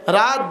কারণে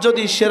রাত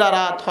যদি সেরা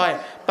রাত হয়,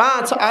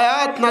 5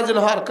 আয়াত নাজিল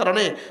হওয়ার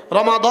কারণে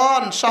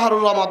রমাদান,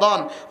 শাহরুর রমাদান,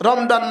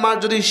 রমজান মাস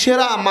যদি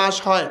সেরা মাস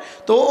হয়,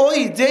 তো ওই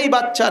যেই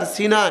বাচ্চার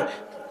সিনায়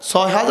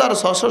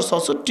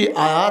 6666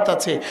 আয়াত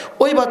আছে,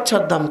 ওই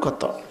বাচ্চার দাম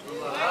কত?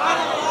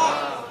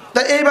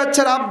 তা এই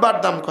বাচ্চার আব্বার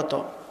দাম কত?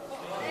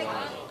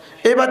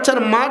 এই বাচ্চার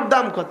মার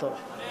দাম কত?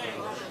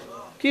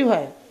 কি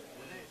ভাই,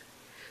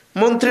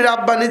 মন্ত্রীর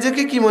আব্বা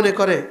নিজেকে কি মনে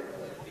করে?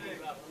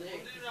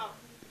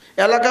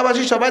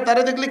 এলাকাবাসী সবাই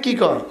তারে দেখলে কি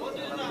কয়?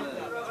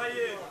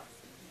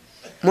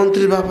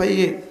 মন্ত্রীর বাবা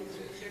ইয়ে,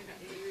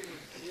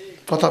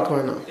 কথা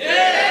কয় না।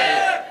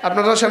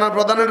 আপনারা সেনা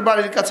প্রধানের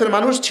বাড়ির কাছের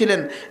মানুষ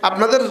ছিলেন,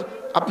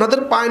 আপনাদের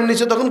পায়ের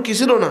নিচে তখন কি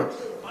ছিল না?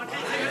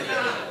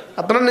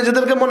 আপনারা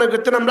নিজেদেরকে মনে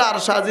করতেন আমরা আর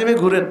সাজিমে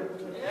ঘুরেন।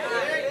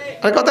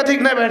 আর কথা ঠিক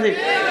নাই ভাই, ঠিক?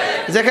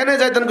 যেখানে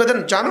যাইতেন কইতেন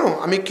জানো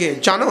আমি কে,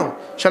 জানো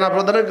সেনা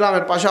প্রধানের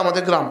গ্রামের পাশে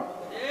আমাদের গ্রাম,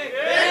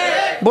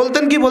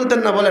 বলতেন কি বলতেন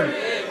না বলেন?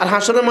 আর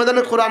হাসরের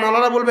ময়দানে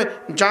কোরআনওয়ালারা বলবে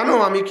জানো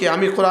আমি কে,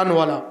 আমি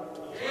কোরআনওয়ালা।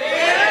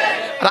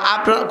 আর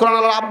আপনার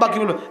কোরআনওয়ালার আব্বা কি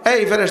বলবে,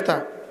 এই ফেরেশতা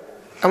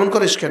এমন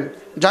করিস কেন,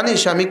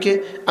 জানিস আমি কে,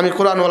 আমি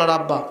কোরআনওয়ালার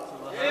আব্বা।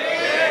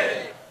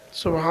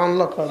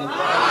 সুবহানাল্লাহ।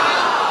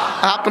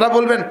 আপনারা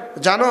বলবেন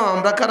জানো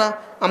আমরা কারা,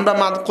 আমরা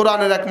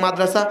কোরআনের এক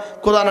মাদ্রাসা,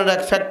 কোরআনের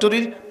এক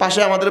ফ্যাক্টরির পাশে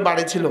আমাদের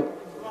বাড়ি ছিল।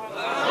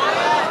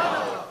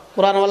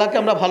 কোরআনওয়ালাকে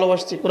আমরা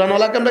ভালোবাসছি,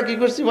 কোরআনওয়ালাকে আমরা কি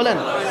করছি বলেন?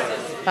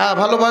 হ্যাঁ,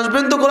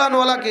 ভালোবাসবেন তো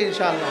কোরআনওয়ালাকে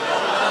ইনশাআল্লাহ।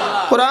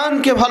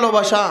 কোরআনকে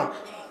ভালোবাসা,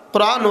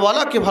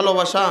 কোরআনওয়ালাকে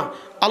ভালোবাসা,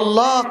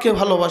 আল্লাহকে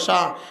ভালোবাসা,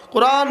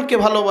 কোরআনকে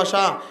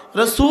ভালোবাসা,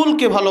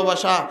 রসুলকে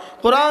ভালোবাসা,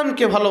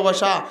 কোরআনকে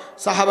ভালোবাসা,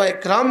 সাহাবায়ে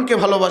কেরামকে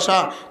ভালোবাসা,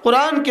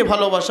 কোরআনকে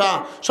ভালোবাসা,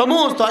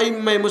 সমস্ত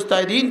আইম্মায়ে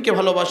মুজতাহিদিনকে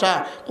ভালোবাসা,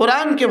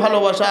 কোরআনকে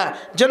ভালোবাসা,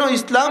 যেন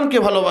ইসলামকে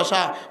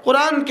ভালোবাসা,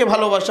 কোরআনকে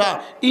ভালোবাসা,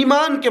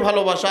 ঈমানকে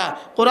ভালোবাসা,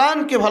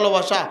 কোরআনকে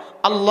ভালোবাসা,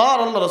 আল্লাহ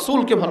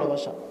রসুলকে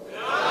ভালোবাসা।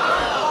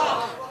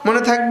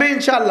 মনে থাকবে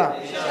ইনশাআল্লাহ?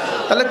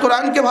 তাহলে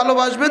কোরআনকে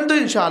ভালোবাসবেন তো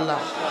ইনশাআল্লাহ।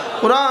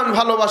 কোরআন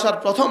ভালোবাসার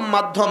প্রথম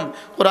মাধ্যম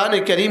কোরআনে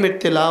কারীমের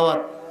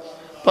তেলাওয়াত।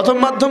 প্রথম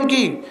মাধ্যম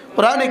কি?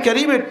 কোরআনে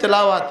কারীমের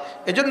তেলাওয়াত।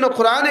 এজন্য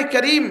কোরআনে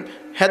কারীম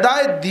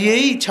হেদায়েত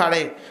দিয়েই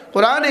ছাড়ে।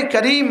 কোরআনে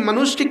কারীম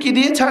মানুষকে কি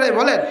দিয়ে ছাড়ে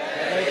বলেন?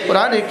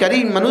 কোরআনে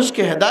কারীম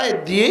মানুষকে হেদায়েত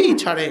দিয়েই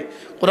ছাড়ে।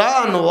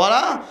 কোরআন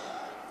ওয়ালা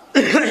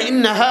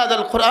ইন্না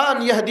হাযাল কুরআন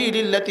ইয়াহদি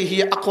লিল্লাতি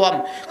হিয়া আকওয়াম।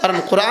 কারণ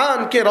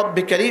কোরআনকে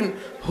রব্বে কারীম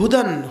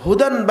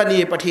হুদান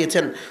বানিয়ে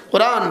পাঠিয়েছেন।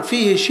 কোরআন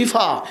ফিহি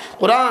শিফা,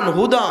 কোরআন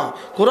হুদা,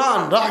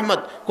 কোরআন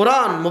রহমত,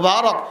 কোরআন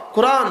মুবারক,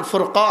 কোরআন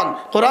ফুরকান,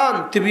 কোরআন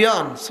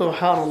তিবিয়ান।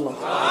 সুবহানাল্লাহ।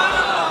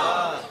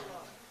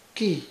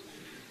 কি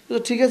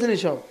ঠিক আছে নি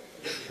সব?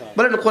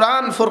 বলেন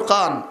কোরআন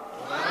ফুরকান,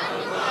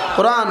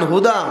 কোরআন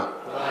হুদা,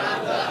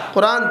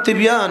 কোরআন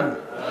তিবিয়ান,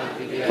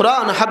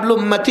 কোরআন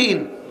হাবলুম মাতিন,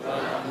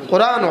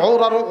 কোরআন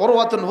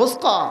উরওয়াতুন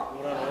ওয়াসকা।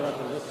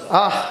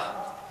 আহ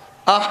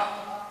আহ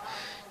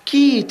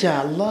কি এটা?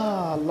 আল্লাহ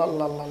আল্লাহ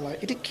আল্লাহ আল্লাহ,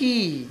 এটা কি?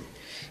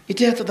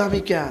 এটা এত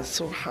দামি কে?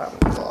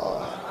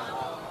 সুবহানাল্লাহ।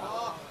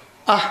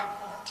 আহ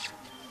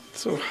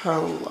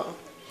সুবহানাল্লাহ।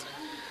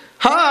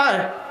 হ্যাঁ,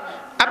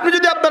 আপনি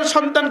যদি আপনার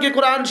সন্তানকে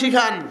কোরআন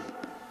শিখান,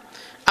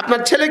 আপনার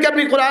ছেলেকে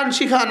আপনি কোরআন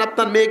শিখান,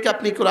 আপনার মেয়েকে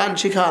আপনি কোরআন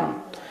শিখান,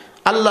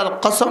 আল্লাহর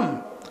কসম,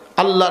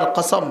 আল্লাহর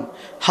কসম,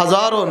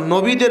 হাজারো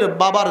নবীদের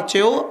বাবার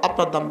চেয়েও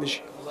আপনার দাম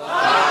বেশি।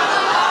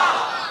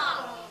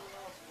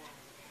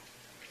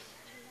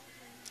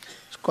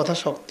 কথা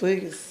শক্ত হয়ে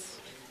গেছে।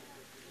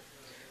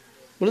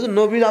 বলেছে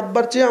নবীর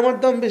আব্বার চেয়ে আমার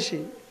দাম বেশি।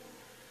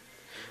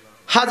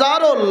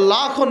 হাজারো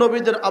লাখো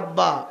নবীদের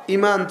আব্বা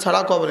ঈমান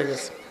ছাড়া কবরে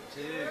গেছে।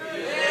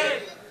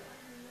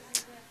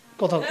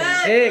 কথা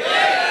ঠিক।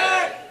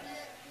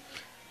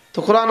 তো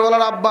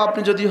কোরআনওয়ালার আব্বা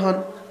আপনি যদি হন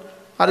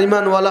আর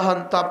ঈমানওয়ালা হন,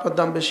 তা আপনার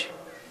দাম বেশি।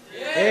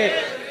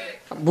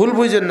 ভুল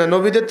বুঝেন না,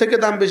 নবীদের থেকে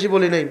দাম বেশি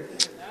বলি নাই।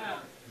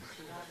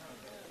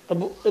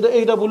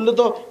 এইটা বললে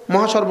তো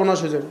মহাসর্বনাশ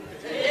হয়ে যাবে।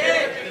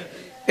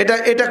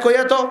 এটা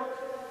কইয়া তো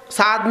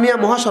সাদ মিয়া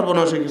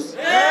মহাসর্বনাশ হয়ে গেছে।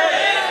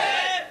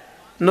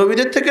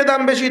 নবীদের থেকে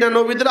দাম বেশি না,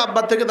 নবীদের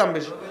আব্বার থেকে দাম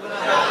বেশি।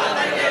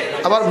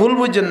 আবার ভুল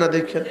বুঝছেন না,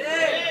 দেখেন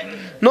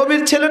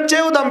নবীর ছেলের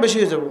চেয়েও দাম বেশি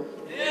হয়ে যাবো।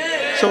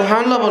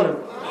 সুবহানাল্লাহ বলেন।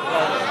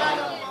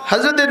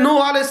 হযরত নূহ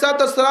আলাইহিস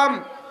সালাম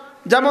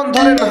যেমন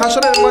ধরেন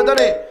হাসরের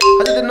ময়দানে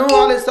হযরত নূহ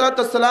আলাইহিস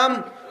সালাম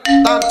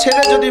তার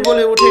ছেলে যদি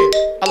বলে ওঠে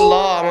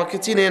আল্লাহ আমাকে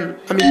চিনেন,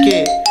 আমি কে?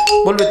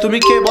 বলবে তুমি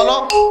কে বলো?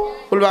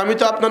 বলবে আমি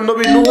তো আপনার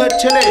নবী নূহের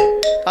ছেলে।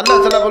 আল্লাহ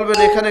তাআলা বলবেন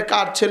এখানে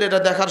কার ছেলে এটা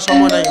দেখার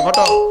সময় নাই,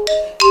 হটো।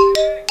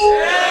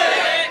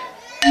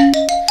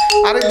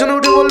 আরেকজনে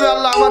উঠে বলবে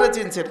আল্লাহ আমারে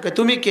চিনছেন,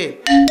 তুমি কে?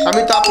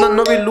 আমি তো আপনার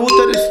নবী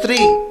লূতের স্ত্রী।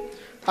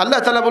 আল্লাহ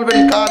তাআলা বলবেন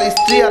কার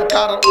স্ত্রী আর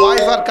কার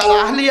ওয়াইফ আর কার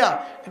আহলিয়া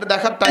এটা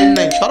দেখার টাইম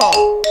নাই, সরো।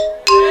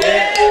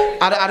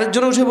 আর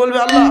আরেকজন উঠে বলবে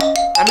আল্লাহ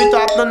আমি তো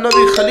আপনার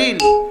নবী খলিল,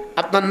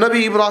 আপনার নবী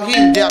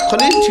ইব্রাহিম যে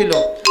খলিল ছিল,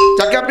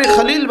 যাকে আপনি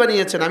খলিল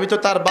বানিয়েছেন, আমি তো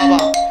তার বাবা।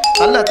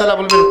 আল্লাহ তাআলা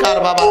বলবেন কার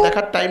বাবা?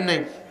 দেখার টাইম নাই।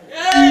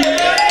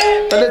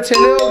 তাহলে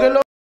ছেলেও গেল,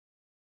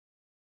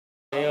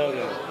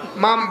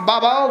 মা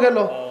বাবাও গেল।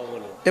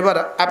 এবার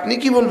আপনি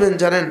কি বলবেন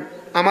জানেন?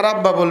 আমার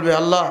আব্বা বলবে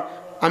আল্লাহ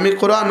আমি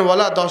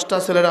কোরআনওয়ালা 10টা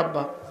ছেলের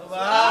আব্বা।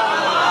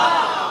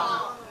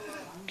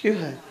 কি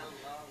হয়?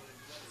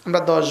 আমরা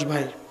 10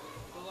 ভাই,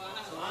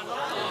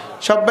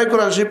 সবাই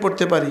কোরআন শরীফ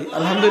পড়তে পারি,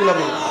 আলহামদুলিল্লাহ।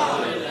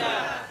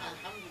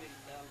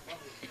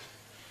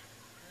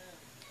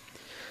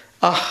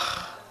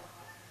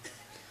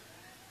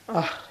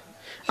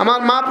 আমার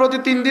মা প্রতি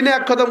 3 দিনে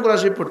 1 খতম কোরআন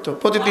শরীফ পড়তো,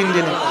 প্রতি 3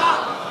 দিনে।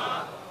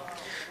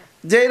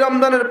 যেই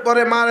রমজানের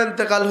পরে মার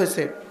ইন্তেকাল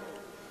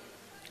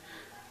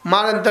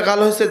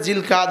হয়েছে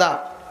জিলকাদা,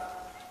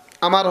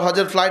 আমার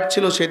হজের ফ্লাইট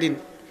ছিল সেদিন,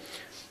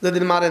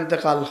 যেদিন মার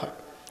ইন্তেকাল হয়।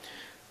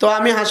 তো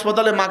আমি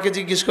হাসপাতালে মাকে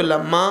জিজ্ঞেস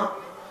করলাম, মা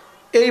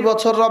এই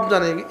বছর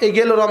রমজানে, এই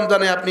গেল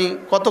রমজানে আপনি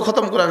কত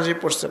খতম কোরআন শরীফ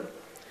পড়ছেন?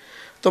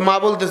 তো মা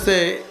বলতেছে,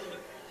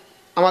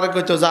 আমার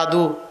কইতো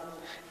জাদু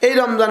এই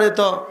রমজানে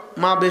তো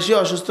মা বেশি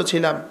অসুস্থ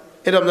ছিলাম,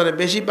 এই রমজানে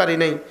বেশি পারি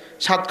নাই,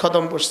 7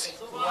 খতম পড়ছি।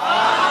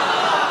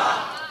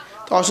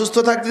 তো অসুস্থ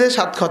থাকতে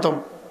 7 খতম।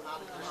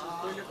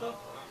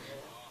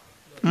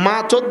 মা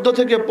 14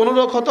 থেকে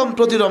 15 খতম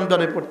প্রতি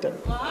রমজানে পড়তেন।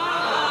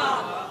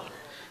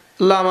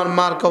 আল্লাহ আমার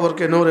মার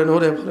কবরকে নূরে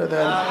নূরে ভরে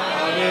দেন।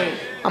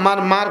 আমার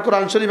মার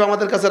কোরআন শরীফ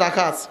আমাদের কাছে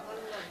রাখা আছে।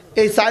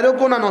 এই 4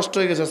 কোনা নষ্ট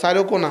হয়ে গেছে,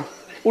 4 কোনা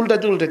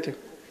উল্টাইতে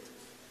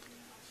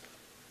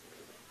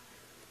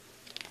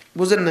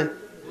বুঝেন না?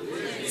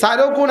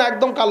 4 কোনা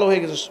একদম কালো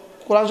হয়ে গেছে,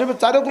 কোরআন শরীফের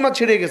 4 কোনা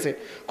ছিঁড়ে গেছে।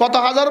 কত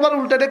হাজারবার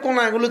উল্টাতে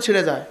কোনা এগুলো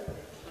ছিঁড়ে যায়।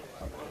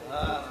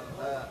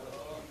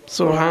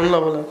 সুবহানাল্লাহ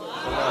বলেন।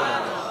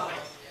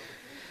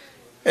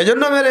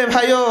 এজন্য মেরে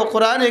ভাইও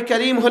কোরআনে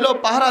কারীম হলো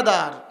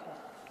পাহারাদার।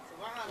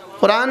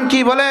 কোরআন কি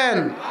বলেন?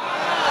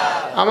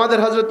 আমাদের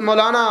হযরত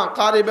মাওলানা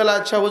কারি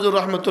বেলায়েত শাহ হুজুর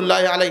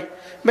রহমাতুল্লাহি আলাইহি।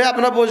 ভাই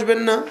আপনারা বসবেন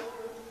না?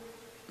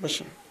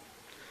 বসুন।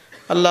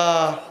 আল্লাহ,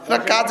 এরা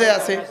কাজে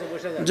আছে,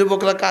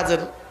 যুবকরা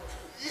কাজের,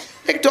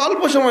 একটু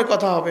অল্প সময়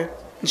কথা হবে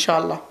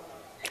ইনশাআল্লাহ,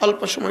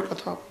 অল্প সময়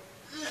কথা হবে।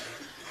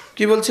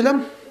 কি বলছিলাম?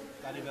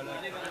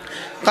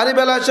 কারি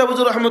বেলায়েত শাহ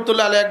হুজুর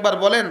রহমাতুল্লাহি আলাইহি একবার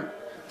বলেন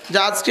যে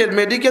আজকের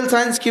মেডিকেল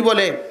সায়েন্স কি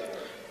বলে,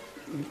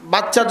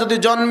 বাচ্চা যদি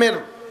জন্মের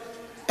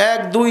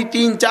 1, 2,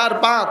 3, 4,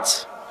 5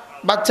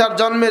 বাচ্চার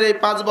জন্মের এই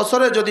 5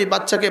 বছরে যদি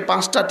বাচ্চাকে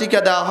 5টা টিকা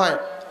দেওয়া হয়,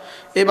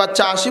 এই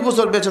বাচ্চা 80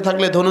 বছর বেঁচে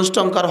থাকলে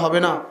ধনুষ্টঙ্কার হবে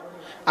না,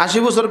 80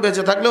 বছর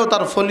বেঁচে থাকলেও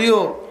তার ফোলিও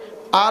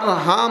আর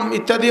হাম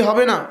ইত্যাদি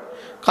হবে না।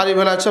 কারি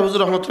বেলায়েত শাহ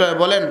হুজুর রহমাতুল্লাহ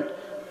বলেন,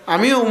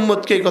 আমিও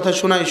উম্মতকে এই কথা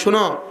শোনাই,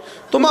 শুনো,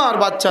 তোমার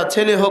বাচ্চা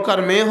ছেলে হোক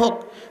আর মেয়ে হোক,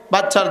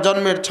 বাচ্চার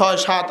জন্মের 6,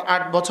 7,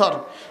 8 বছর,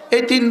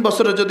 এই 3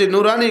 বছরে যদি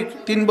নুরানি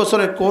 3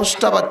 বছরের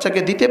কোর্সটা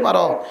বাচ্চাকে দিতে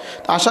পারো,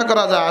 তা আশা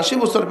করা যায় 80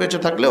 বছর বেঁচে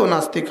থাকলেও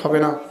নাস্তিক হবে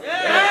না।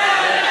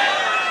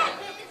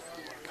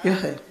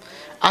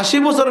 80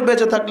 বছর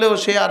বেঁচে থাকলেও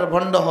সে আর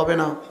ভণ্ড হবে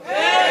না।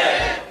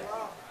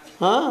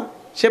 হ্যাঁ,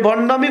 সে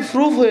ভণ্ডামি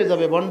প্রুফ হয়ে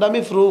যাবে,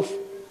 ভণ্ডামি প্রুফ।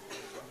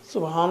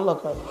 সুবহানাল্লাহ।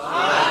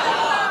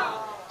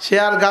 সে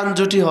আর গান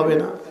জুটি হবে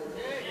না,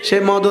 সে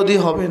মদদি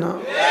হবে না,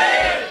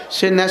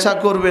 সে নেশা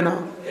করবে না,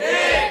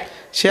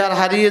 সে আর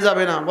হারিয়ে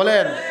যাবে না।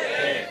 বলেন,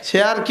 সে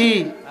আর কি?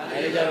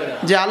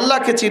 যে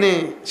আল্লাহকে চিনে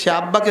সে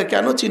আব্বাকে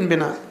কেন চিনবে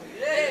না?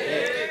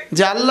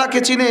 যে আল্লাহকে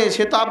চিনে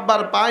সে তো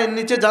আব্বার পায়ের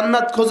নিচে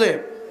জান্নাত খোঁজে।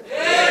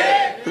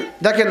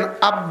 দেখেন,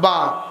 আব্বা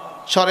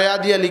সরেয়া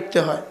দিয়ে লিখতে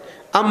হয়,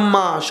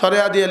 আম্মা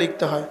সরেয়া দিয়ে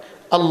লিখতে হয়,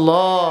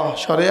 আল্লাহ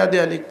সরেয়া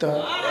দিয়ে লিখতে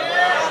হয়,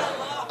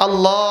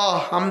 আল্লাহ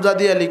হামজা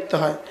দিয়ে লিখতে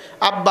হয়,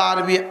 আব্বা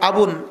আরবি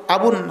আবুন,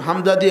 আবুন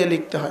হামজা দিয়ে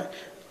লিখতে হয়,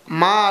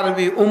 মা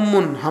আরবি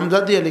উম্মুন হামজা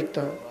দিয়ে লিখতে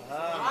হয়।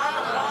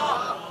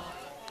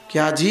 কি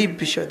আজীব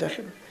বিষয়,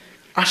 দেখেন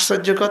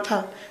আশ্চর্য কথা।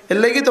 এর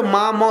লেগে তো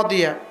মা ম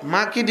দিয়া,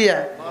 মা কি দিয়া?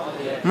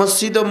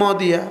 মসজিদও ম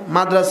দিয়া,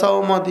 মাদ্রাসাও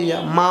ম দিয়া,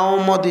 মাও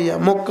ম দিয়া,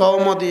 মক্কাও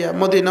ম দিয়া,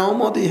 মদিনাও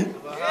ম দিয়া।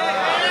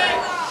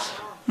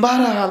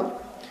 বাহরহাল,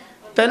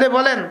 তাহলে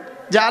বলেন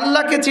যে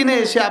আল্লাহকে চিনে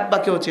সে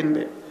আব্বাকেও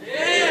চিনবে,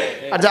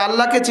 আর যে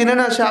আল্লাহকে চিনে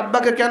না সে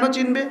আব্বাকে কেন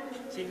চিনবে?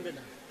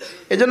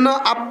 এজন্য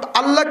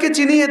আল্লাহকে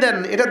চিনিয়ে দেন,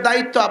 এটা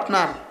দায়িত্ব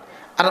আপনার।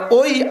 আর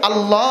ওই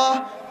আল্লাহ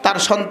তার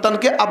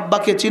সন্তানকে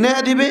আব্বাকে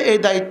চিনিয়ে দিবে, এই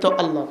দায়িত্ব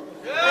আল্লাহ।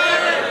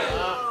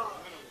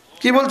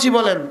 কি বলছি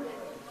বলেন?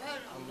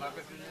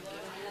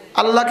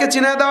 আল্লাহকে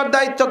চিনিয়ে দেওয়ার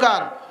দায়িত্ব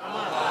কার?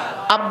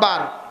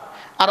 আব্বার।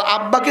 আর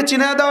আব্বাকে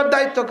চিনিয়ে দেওয়ার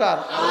দায়িত্ব কার?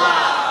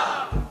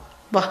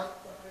 বাহ,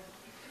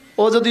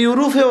 ও যদি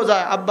ইউরোপেও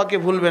যায় আব্বাকে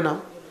ভুলবে না,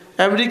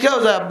 আমেরিকাও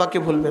যায় আব্বাকে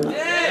ভুলবে না,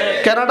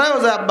 কানাডায়ও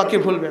যায় আব্বাকে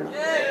ভুলবে না।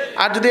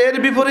 আর যদি এর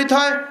বিপরীত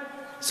হয়,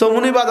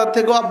 সমুনি বাজার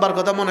থেকেও আব্বার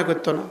কথা মনে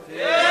করতো না।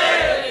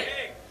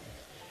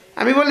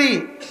 আমি বলি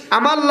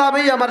আমার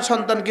লাভেই আমার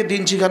সন্তানকে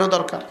দিন শিখানো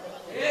দরকার,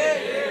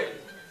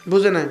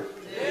 বুঝে নাই?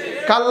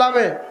 কার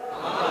লাভে?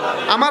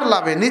 আমার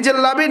লাভে, নিজের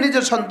লাভে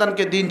নিজের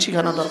সন্তানকে দিন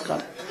শিখানো দরকার।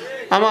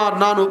 আমার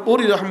নানু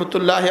পুরি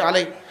রহমতুল্লাহ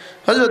আলাই,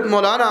 হযরত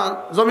মৌলানা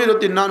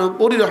জমিরুদ্দিন নানু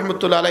পুরি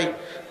রহমতুল্লাহ আলাই,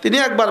 তিনি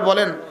একবার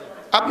বলেন,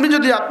 আপনি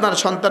যদি আপনার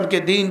সন্তানকে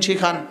দিন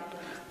শিখান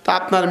তা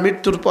আপনার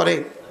মৃত্যুর পরে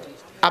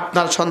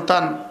আপনার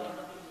সন্তান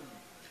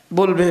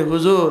বলবে,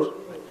 হুজুর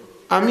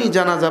আমি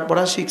জানাজা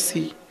পড়া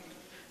শিখছি,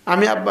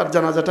 আমি আব্বার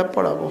জানাজাটা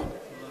পড়াবো।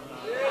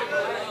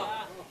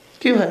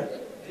 কি ভাই?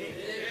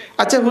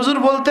 আচ্ছা হুজুর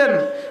বলতেন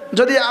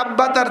যদি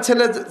আব্বা তার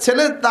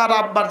ছেলে তার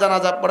আব্বার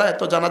জানাজা পড়ায়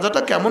তো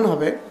জানাজাটা কেমন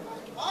হবে?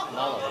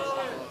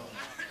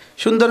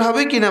 সুন্দর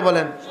হবে কিনা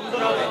বলেন?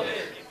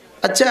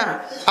 আচ্ছা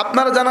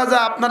আপনার জানাজা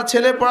আপনার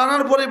ছেলে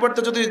পড়ানোর পরিবর্তে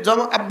যদি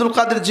আব্দুল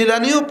কাদের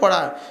জিলানিও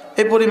পড়ায়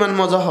এই পরিমাণ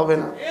মজা হবে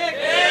না।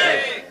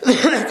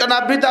 কারণ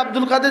আপনি তো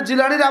আব্দুল কাদের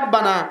জিলানির আব্বা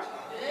না,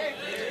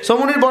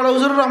 সমুনির বড়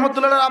হুজুর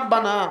রহমতুল্লাহর আব্বা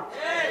না,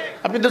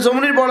 আপনি তো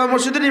সমুনির বড়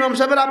মসজিদের ইমাম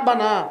সাহেবের আব্বা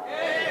না,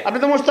 আপনি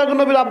তো মুশতাকুন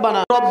নবীর আব্বা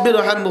না। রব্বির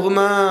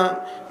রহমহুমা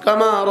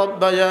কামা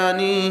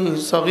রব্বায়ানি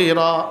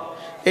সগীরা,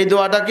 এই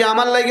দোয়াটা কি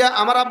আমার লাগা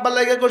আমার আব্বার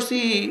লাগা করছি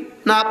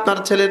না আপনার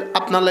ছেলের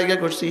আপনার লাগা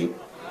করছি?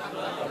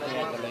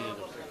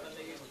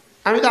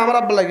 আমি তো আমার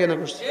আব্বার লাগা না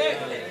করছি।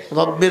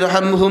 রব্বির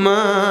রহমহুমা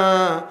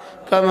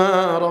কামা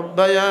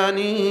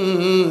রব্বায়ানি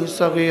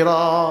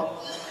সগীরা।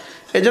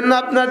 এই জন্য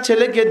আপনার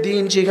ছেলেকে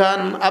দিন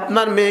শিখান,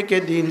 আপনার মেয়েকে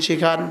দিন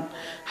শিখান,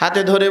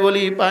 হাতে ধরে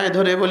বলি পায়ে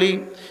ধরে বলি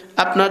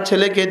আপনার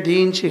ছেলেকে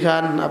দিন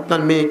শিখান,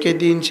 আপনার মেয়েকে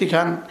দিন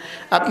শিখান।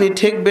 আপনি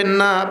ঠেকবেন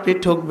না, আপনি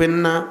ঠকবেন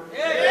না।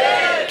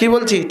 কি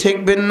বলছি?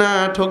 ঠেকবেন না,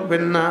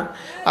 ঠকবেন না।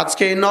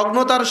 আজকে এই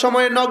নগ্নতার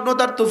সময়ে,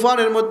 নগ্নতার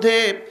তুফানের মধ্যে,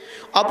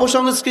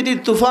 অপসংস্কৃতির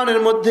তুফানের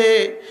মধ্যে,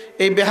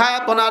 এই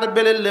বেহায়াপনার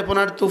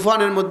বেলেল্লেপনার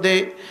তুফানের মধ্যে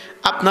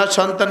আপনার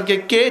সন্তানকে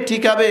কে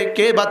ঠিকাবে,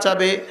 কে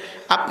বাঁচাবে?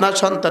 আপনার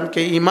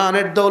সন্তানকে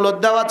ইমানের দৌলত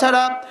দেওয়া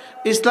ছাড়া,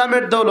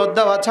 ইসলামের দৌলত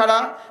দেওয়া ছাড়া,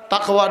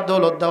 তাকওয়ার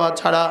দৌলত দেওয়া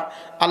ছাড়া,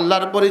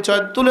 আল্লাহর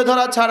পরিচয় তুলে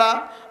ধরা ছাড়া,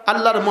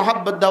 আল্লাহর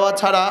মোহাব্বত দেওয়া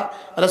ছাড়া,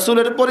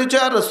 রসুলের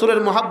পরিচয় আর রসুলের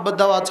মোহাব্বত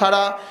দেওয়া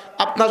ছাড়া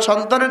আপনার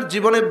সন্তানের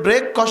জীবনে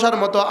ব্রেক কষার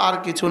মতো আর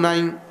কিছু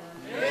নাই।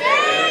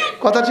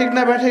 কথা ঠিক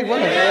না ভাই? ঠিক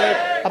বলে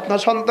আপনার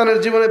সন্তানের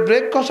জীবনে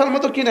ব্রেক কষার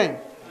মতো কি নাই?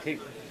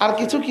 আর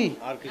কিছু কি?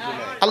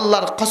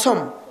 আল্লাহর কসম,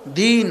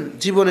 দিন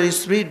জীবনের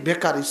স্পিড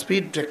ব্রেকার,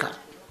 স্পিড ব্রেকার।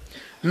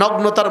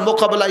 নগ্নতার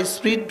মোকাবেলায়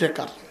স্পিড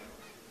ব্রেকার,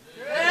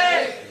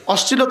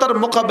 অশ্লীলতার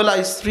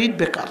মোকাবেলায় স্পিড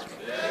ব্রেকার,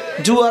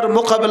 জুয়ার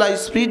মোকাবেলায়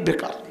স্পিড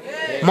ব্রেকার,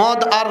 মদ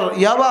আর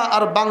ইয়াবা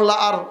আর বাংলা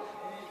আর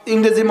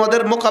ইংরেজি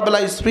মদের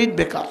মোকাবেলায় স্পিড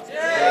ব্রেকার।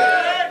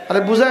 আরে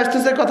বুঝা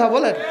আসতেছে কথা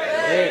বলেন?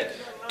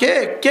 কে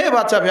কে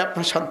বাঁচাবে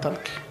আপনার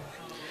সন্তানকে?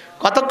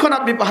 কতক্ষণ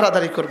আপনি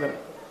পাহারাদারি করবেন?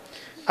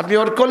 আপনি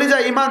ওর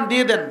কলিজায় ইমান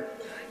দিয়ে দেন,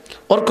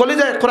 ওর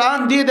কলিজায় কোরআন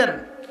দিয়ে দেন,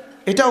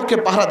 এটা ওকে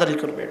পাহারাদারি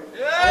করবে।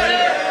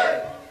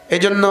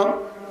 এই জন্য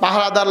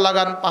পাহারাদার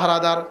লাগান,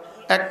 পাহারাদার।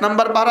 এক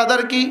নম্বর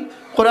পাহারাদার কি?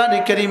 কোরআন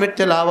কারীমের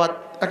তেলাওয়াত।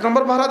 এক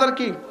নম্বর পাহারাদার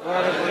কি?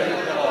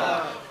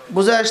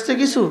 বুঝে আসছে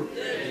কিছু?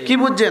 কি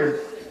বুঝছেন?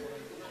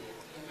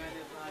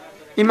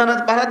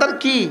 ইমানের পাহারাদার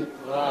কি?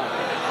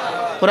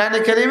 কোরআন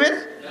কারীমের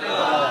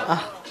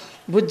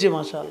বুঝছি,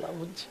 মাশাআল্লাহ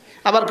বুঝছি।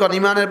 আবার কোন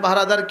ইমানের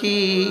পাহারাদার কি?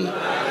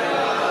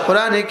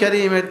 কোরআন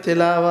কারীমের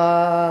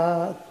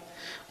তেলাওয়াত।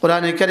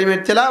 কোরআন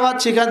কারীমের তেলাওয়াত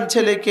শিখান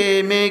ছেলেকে,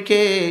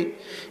 মেয়েকে।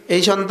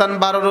 এই সন্তান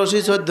 12 রশি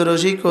 14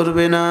 রশি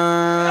করবে না,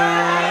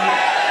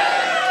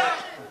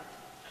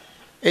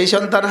 এই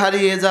সন্তান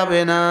হারিয়ে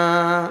যাবে না।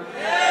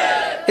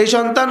 এই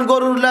সন্তান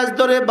গরুর লেজ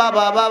ধরে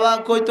বাবা বাবা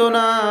কইতো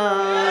না,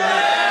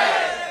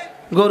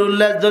 গরুর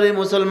লেজ ধরে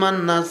মুসলমান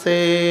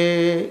নাচে।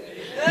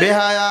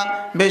 বেহায়া,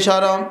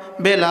 বেশরম,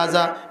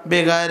 বেলাজা,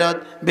 বেগায়রত,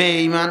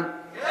 বেঈমান।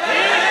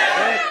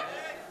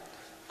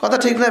 কথা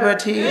ঠিক না ভাই?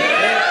 ঠিক।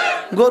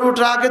 গরু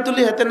ট্রাকে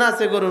তুলি হাতে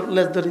নাচে গরুর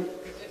লেজ ধরি।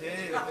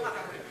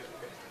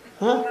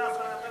 হ্যাঁ,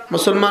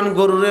 মুসলমান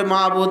গরুরে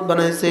মাবুদ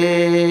বানাইছে,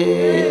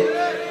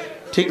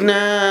 ঠিক না?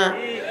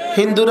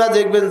 হিন্দুরা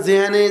দেখবেন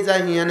জিহানে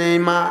জাহিয়ানে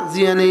মা,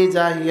 জিহানে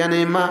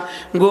জাহিয়ানে মা,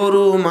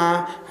 গরু মা,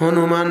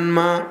 হনুমান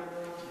মা,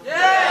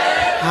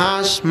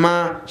 হাঁস মা,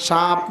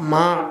 সাপ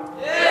মা,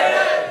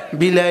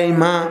 বিলাই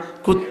মা,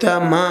 কুত্তা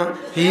মা,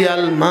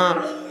 হিয়াল মা।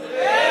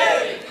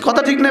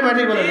 কথা ঠিক না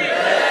ব্যাটি বলেন?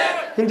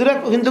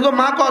 হিন্দুকে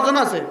মা কজন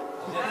আছে?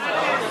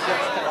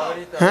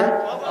 হ্যাঁ,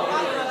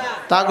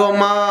 তাগো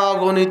মা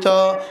অগণিত।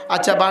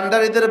 আচ্ছা,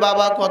 ভান্ডারীদের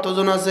বাবা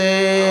কতজন আছে?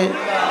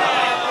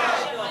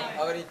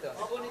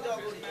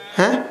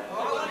 হ্যাঁ,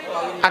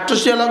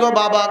 আট্রসিয়ালাগো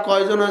বাবা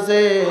কয়জন আছে?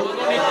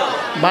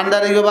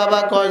 ভান্ডারীগো বাবা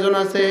কয়জন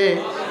আছে?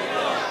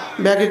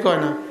 ব্যাগে কয়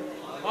না,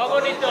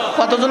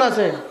 কতজন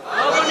আছে?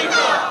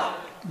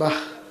 বাহ।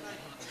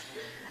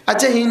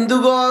 আচ্ছা,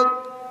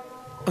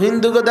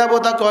 হিন্দুগো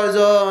দেবতা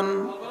কয়জন?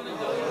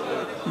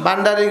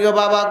 ভান্ডারীগো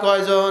বাবা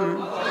কয়জন?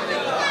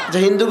 যে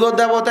হিন্দুগো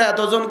দেবতা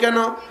এতজন কেন?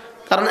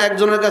 কারণ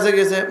একজনের কাছে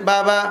গেছে,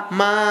 বাবা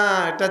মা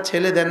একটা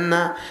ছেলে দেন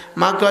না,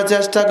 মা কয়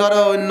চেষ্টা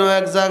করো অন্য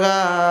এক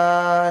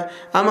জায়গায়,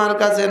 আমার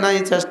কাছে নাই,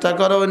 চেষ্টা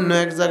করো অন্য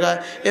এক জায়গায়।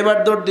 এবার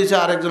দৌড় দিছে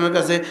আরেকজনের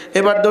কাছে,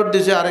 এবার দৌড়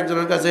দিছে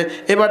আরেকজনের কাছে,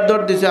 এবার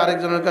দৌড় দিছে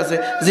আরেকজনের কাছে,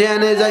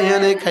 জিয়ানে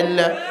যাইয়ানে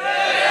খাইল্লা।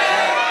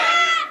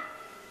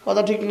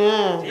 কথা ঠিক না?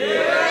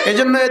 এই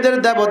জন্য এদের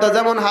দেবতা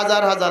যেমন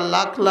হাজার হাজার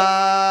লাখ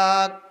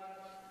লাখ,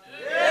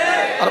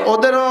 আর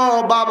ওদেরও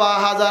বাবা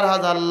হাজার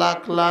হাজার লাখ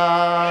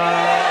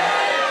লাখ।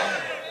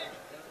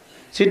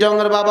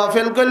 চিটংয়ের বাবা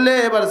ফেল করলে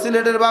এবার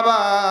সিলেটের বাবা,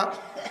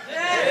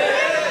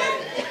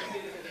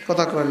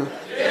 কথা কয় না।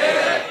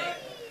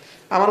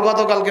 আমার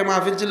গতকালকে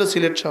মাহফিল ছিল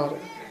সিলেট শহরে,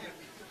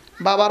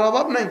 বাবার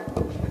অভাব নাই।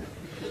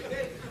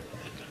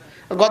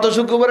 গত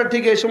শুক্রবারে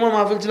ঠিক এই সময়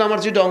মাহফিল ছিল আমার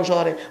চিটং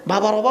শহরে,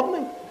 বাবার অভাব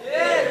নাই।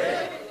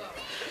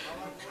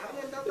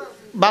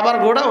 বাবার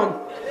গোডাউন,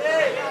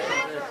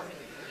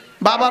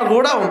 বাবার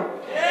গোডাউন।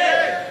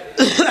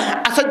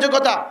 আশ্চর্য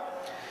কথা,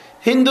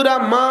 হিন্দুরা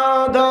মা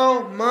দাও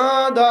মা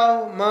দাও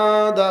মা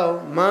দাও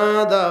মা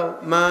দাও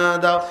মা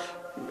দাও,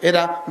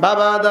 এরা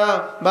বাবা দাও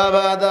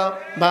বাবা দাও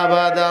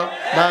বাবা দাও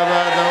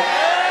বাবা দাও।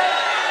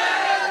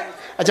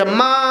 আচ্ছা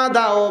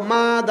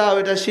মা দাও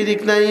এটা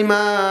শিরিক না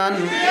ঈমান?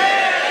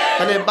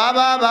 তাহলে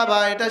বাবা বাবা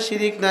এটা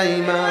শিরিক না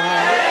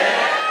ঈমান?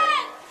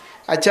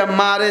 আচ্ছা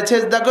মারে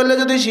সেজদা করলে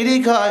যদি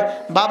শিরিক হয়,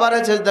 বাবারে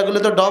সেজদা করলে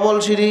তো ডবল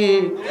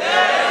শিরিক।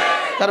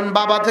 কারণ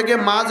বাবা থেকে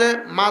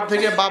মা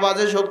থেকে বাবা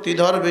যে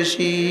শক্তিধর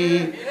বেশি।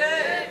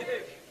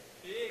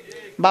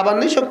 বাবার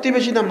নেই শক্তি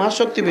বেশি না মার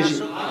শক্তি বেশি?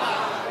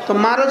 তো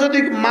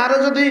মারা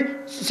যদি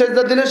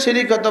সেজদা দিলে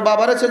শিরিক হতো,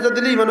 বাবারে সেজদা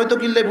দিলে ইমান হয়তো।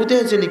 কিল্লে ভূতে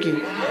হয়েছে নাকি?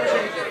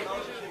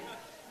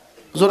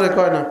 জোরে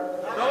কয় না,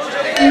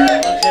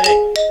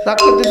 রাগ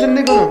করতেছেন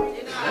নি কোনো?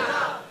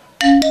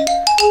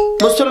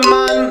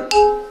 মুসলমান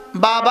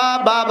বাবা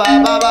বাবা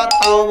বাবা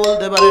তাও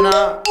বলতে পারে না,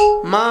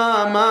 মা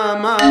মা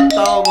মা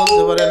তাও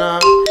বলতে পারে না।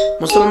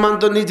 মুসলমান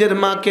তো নিজের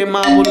মাকে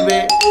মা বলবে,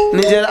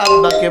 নিজের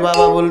আব্বাকে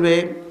বাবা বলবে।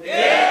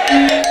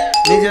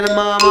 নিজের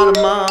মা আমার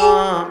মা।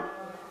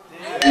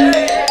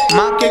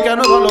 মাকে কেন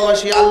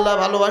ভালোবাসি? আল্লাহ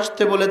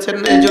ভালোবাসতে বলেছেন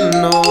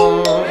এজন্য।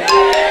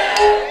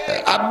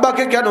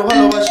 আব্বাকে কেন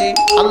ভালোবাসি?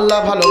 আল্লাহ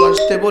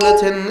ভালোবাসতে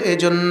বলেছেন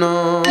এজন্য।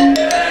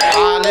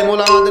 আলেম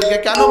ওলামাদেরকে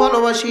কেন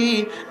ভালোবাসি?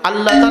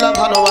 আল্লাহ তাআলা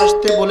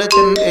ভালোবাসতে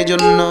বলেছেন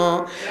এজন্য।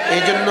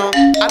 এইজন্য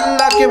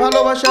আল্লাহকে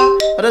ভালোবাসা,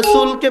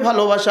 রাসূলকে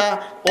ভালোবাসা,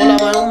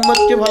 ওলামায়ে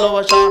উম্মতকে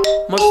ভালোবাসা,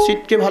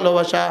 মসজিদকে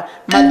ভালোবাসা,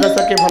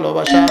 মাদ্রাসাকে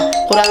ভালোবাসা,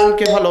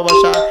 কোরআনকে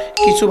ভালোবাসা,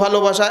 কিছু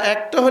ভালোবাসা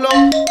একটা হলো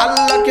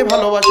আল্লাহকে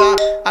ভালোবাসা,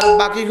 আর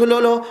বাকিগুলো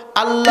হলো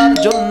আল্লাহর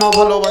জন্য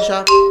ভালোবাসা।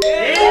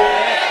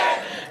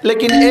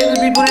 লেকিন এর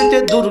বিপরীতে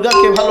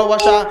দুর্গাকে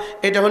ভালোবাসা,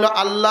 এটা হলো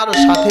আল্লাহর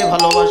সাথে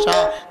ভালোবাসা।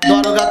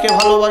 দরগাকে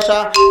ভালোবাসা,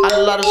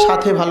 আল্লাহর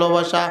সাথে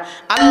ভালোবাসা।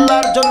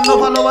 আল্লাহর জন্য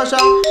ভালোবাসা,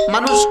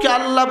 মানুষকে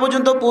আল্লাহ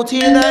পর্যন্ত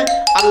পৌঁছিয়ে দেয়।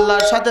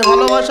 আল্লাহর সাথে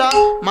ভালোবাসা,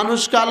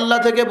 মানুষকে আল্লাহ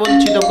থেকে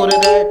বঞ্চিত করে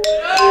দেয়।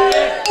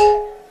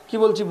 কি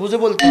বলছি বুঝে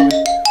বলতে হবে,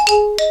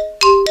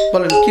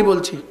 বলেন কি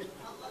বলছি?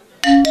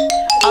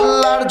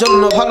 আল্লাহর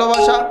জন্য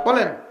ভালোবাসা,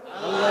 বলেন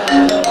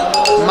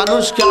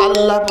মানুষকে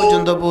আল্লাহ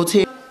পর্যন্ত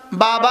পৌঁছিয়ে।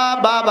 বাবা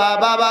বাবা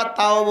বাবা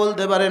তাও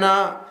বলতে পারে না,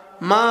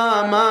 মা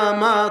মা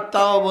মা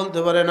তাও বলতে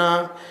পারে না।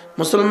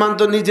 মুসলমান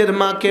তো নিজের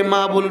মাকে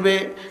মা বলবে,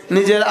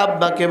 নিজের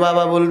আব্বাকে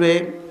বাবা বলবে।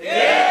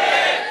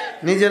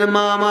 নিজের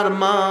মা আমার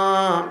মা।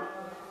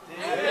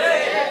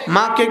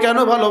 মাকে কেন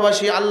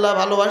ভালোবাসি? আল্লাহ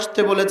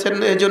ভালোবাসতে বলেছেন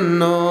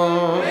এজন্য।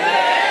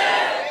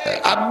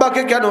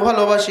 আব্বাকে কেন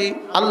ভালোবাসি?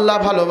 আল্লাহ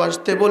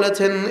ভালোবাসতে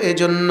বলেছেন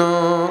এজন্য।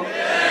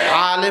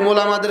 আলেম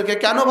ওলামাদেরকে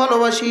কেন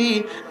ভালোবাসি?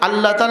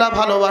 আল্লাহ তাআলা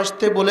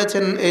ভালোবাসতে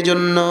বলেছেন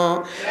এজন্য।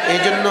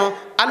 এইজন্য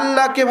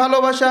আল্লাহকে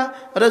ভালোবাসা,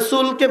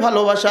 রাসূলকে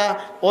ভালোবাসা,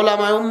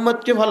 ওলামায়ে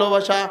উম্মতকে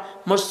ভালোবাসা,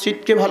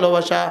 মসজিদকে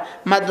ভালোবাসা,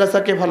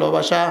 মাদ্রাসাকে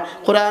ভালোবাসা,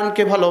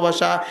 কোরআনকে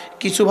ভালোবাসা,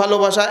 কিছু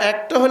ভালোবাসা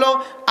একটা হলো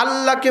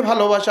আল্লাহকে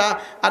ভালোবাসা,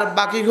 আর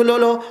বাকিগুলো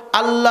হলো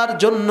আল্লাহর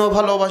জন্য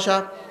ভালোবাসা।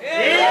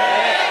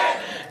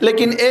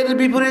 লেকিন এর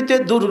বিপরীতে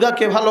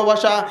দুর্গাকে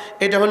ভালোবাসা,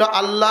 এটা হলো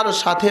আল্লাহর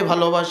সাথে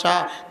ভালোবাসা।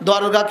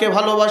 দরগাকে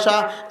ভালোবাসা,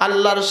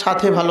 আল্লাহর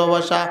সাথে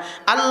ভালোবাসা।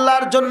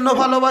 আল্লাহর জন্য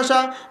ভালোবাসা,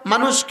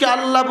 মানুষকে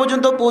আল্লাহ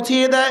পর্যন্ত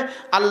পৌঁছিয়ে দেয়।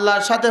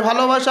 আল্লাহর সাথে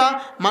ভালোবাসা,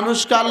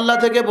 মানুষকে আল্লাহ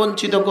থেকে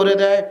বঞ্চিত করে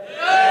দেয়।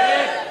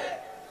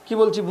 কি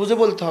বলছি বুঝে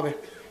বলতে হবে,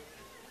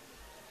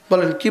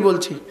 বলেন কি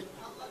বলছি?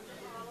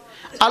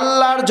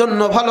 আল্লাহর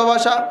জন্য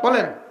ভালোবাসা,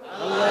 বলেন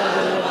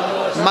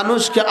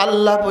মানুষকে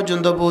আল্লাহ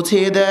পর্যন্ত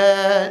পৌঁছিয়ে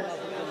দেয়।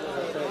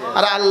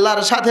 আর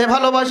আল্লাহর সাথে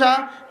ভালোবাসা,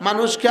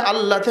 মানুষকে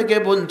আল্লাহ থেকে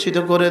বঞ্চিত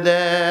করে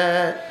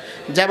দেয়।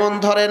 যেমন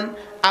ধরেন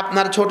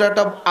আপনার ছোট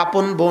একটা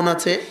আপন বোন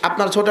আছে,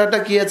 আপনার ছোট একটা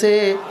কি আছে?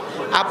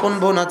 আপন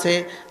বোন আছে।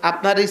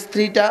 আপনার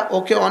স্ত্রীটা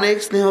ওকে অনেক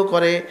স্নেহ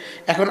করে।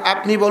 এখন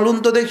আপনি বলুন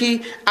তো দেখি,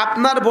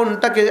 আপনার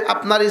বোনটাকে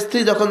আপনার স্ত্রী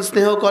যখন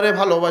স্নেহ করে,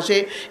 ভালোবাসে,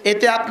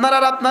 এতে আপনার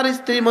আর আপনার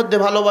স্ত্রীর মধ্যে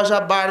ভালোবাসা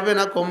বাড়বে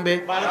না কমবে?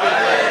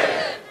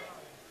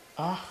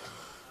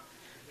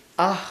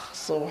 আহ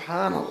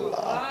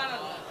সুবহানাল্লাহ,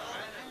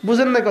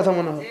 বুঝেন না কথা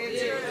মনে হয়?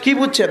 কি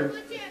বুঝছেন?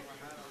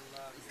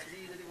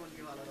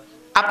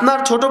 আপনার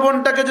ছোট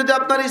বোনটাকে যদি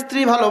আপনার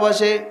স্ত্রী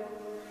ভালোবাসে,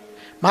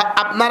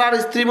 আপনার আর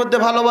স্ত্রীর মধ্যে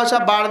ভালোবাসা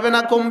বাড়বে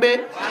না কমবে?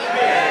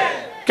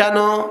 কেন?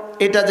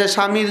 এটা যে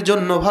স্বামীর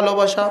জন্য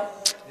ভালোবাসা,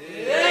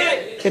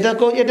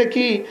 এটা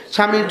কি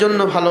স্বামীর জন্য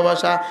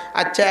ভালোবাসা।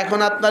 আচ্ছা, এখন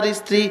আপনার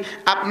স্ত্রী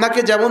আপনাকে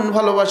যেমন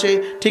ভালোবাসে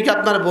ঠিক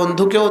আপনার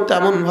বন্ধুকেও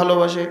তেমন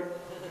ভালোবাসে।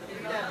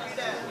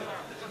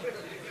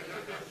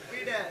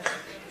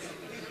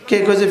 কে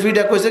কইছে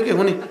ফিডা? কইছে কে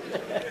শুনি?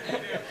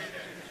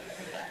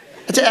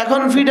 আচ্ছা,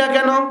 এখন ফিডা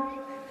কেন?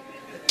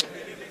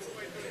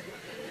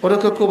 ওরা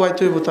তো কোবাই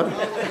তুই বোতাম।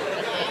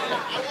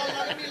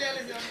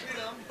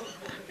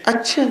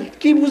 আচ্ছা,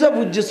 কি বুঝা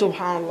বুঝছে?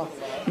 সুবহানাল্লাহ।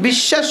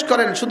 বিশ্বাস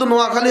করেন, শুধু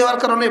নোয়াখালী হওয়ার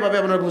কারণে এভাবে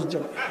আপনারা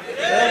বুঝছেন।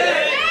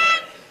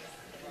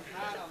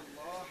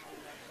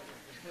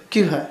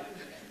 কি হয়?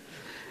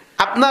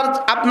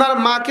 আপনার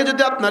মাকে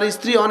যদি আপনার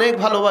স্ত্রী অনেক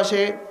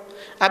ভালোবাসে,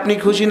 আপনি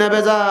খুশি না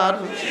বেজার?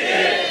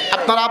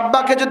 আপনার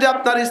আব্বাকে যদি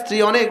আপনার স্ত্রী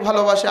অনেক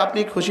ভালোবাসে,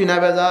 আপনি খুশি না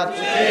বেজার?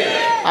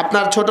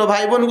 আপনার ছোট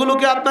ভাই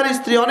বোনগুলোকে আপনার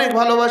স্ত্রী অনেক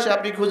ভালোবাসে,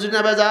 আপনি খুশি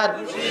না বেজার?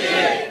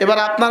 এবার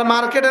আপনার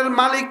মার্কেটের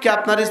মালিককে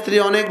আপনার স্ত্রী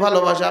অনেক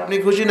ভালোবাসে, আপনি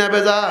খুশি না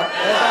বেজার?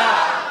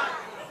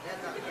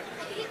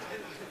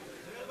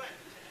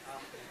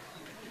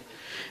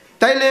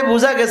 তাইলে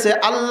বোঝা গেছে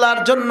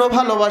আল্লাহর জন্য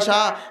ভালোবাসা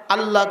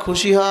আল্লাহ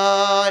খুশি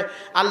হয়,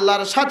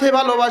 আল্লাহর সাথে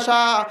ভালোবাসা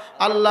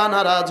আল্লাহ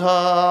নারাজ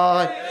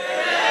হয়।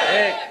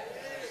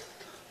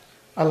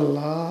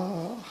 আল্লাহ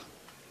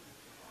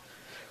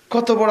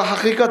কত বড়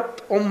হাকিকত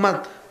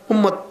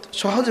উম্মত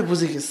সহজে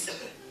বুঝে গেছে।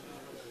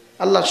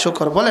 আল্লাহর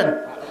শুকর বলেন।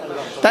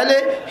 তাইলে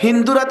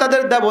হিন্দুরা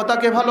তাদের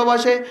দেবতাকে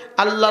ভালোবাসে,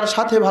 আল্লাহর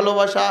সাথে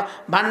ভালোবাসা।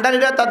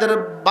 ভান্ডারীরা তাদের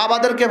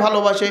বাবাদেরকে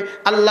ভালোবাসে,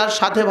 আল্লাহর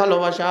সাথে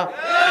ভালোবাসা।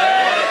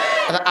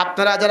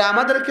 আপনারা যারা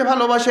আমাদেরকে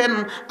ভালোবাসেন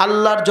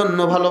আল্লাহর জন্য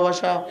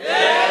ভালোবাসা।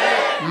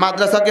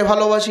 মাদ্রাসাকে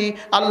ভালোবাসি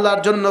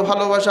আল্লাহর জন্য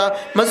ভালোবাসা,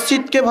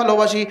 মসজিদকে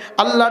ভালোবাসি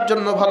আল্লাহর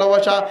জন্য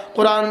ভালোবাসা,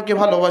 কোরআনকে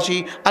ভালোবাসি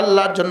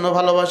আল্লাহর জন্য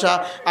ভালোবাসা।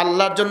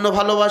 আল্লাহর জন্য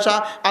ভালোবাসা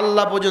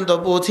আল্লাহ পর্যন্ত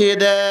পৌঁছিয়ে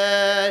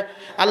দেয়,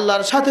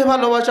 আল্লাহর সাথে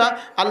ভালোবাসা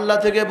আল্লাহ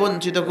থেকে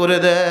বঞ্চিত করে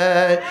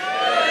দেয়।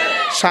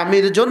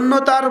 স্বামীর জন্য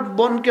তার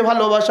বোনকে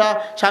ভালোবাসা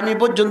স্বামী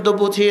পর্যন্ত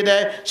পৌঁছিয়ে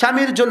দেয়,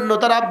 স্বামীর জন্য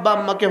তার আব্বা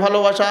আম্মাকে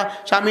ভালোবাসা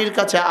স্বামীর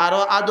কাছে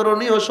আরো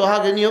আদরণীয়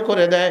সোহাগনীয়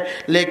করে দেয়।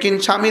 লেকিন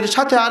স্বামীর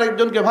সাথে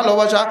আরেকজনকে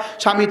ভালোবাসা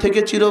স্বামী থেকে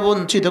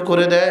চিরবঞ্চিত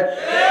করে দেয়।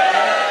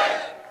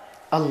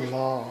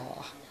 আল্লাহ,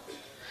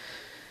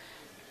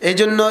 এই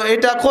জন্য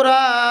এটা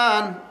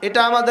কোরআন, এটা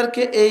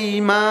আমাদেরকে এই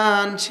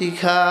ঈমান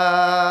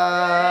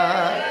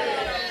শিখায়।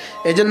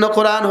 এই জন্য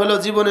কোরআন হলো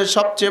জীবনের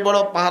সবচেয়ে বড়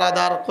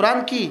পাহারাদার। কোরআন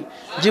কি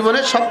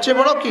জীবনের সবচেয়ে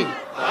বড় কি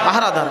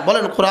পাহারাদার?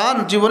 বলেন, কোরআন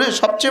জীবনের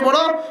সবচেয়ে বড়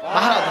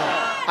পাহারাদার।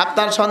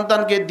 আপনার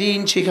সন্তানকে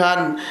দ্বীন শিখান,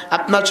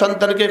 আপনার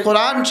সন্তানকে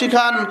কোরআন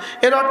শিখান,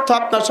 এর অর্থ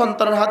আপনার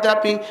সন্তানের হাতে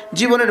আপনি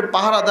জীবনের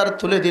পাহারাদার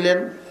তুলে দিলেন।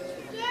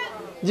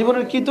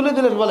 জীবনের কি তুলে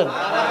দিলেন? বলেন,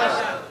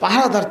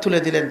 পাহারাদার তুলে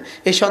দিলেন।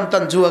 এই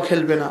সন্তান জুয়া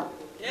খেলবে না,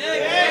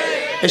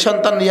 এই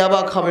সন্তান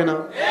ইয়াবা খাবে না,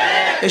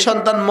 এই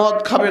সন্তান মদ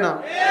খাবে না,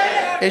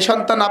 এই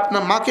সন্তান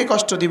আপনার মাকে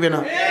কষ্ট দিবে না,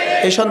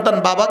 এই সন্তান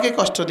বাবাকে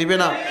কষ্ট দিবে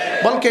না,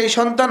 বলকে এই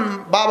সন্তান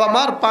বাবা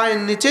মার পায়ের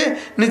নিচে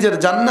নিজের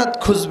জান্নাত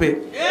খুঁজবে।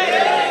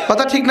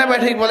 কথা ঠিক না ভাই?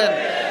 ঠিক বলেন।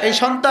 এই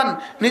সন্তান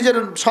নিজের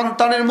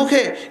সন্তানের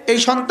মুখে, এই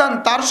সন্তান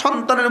তার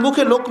সন্তানের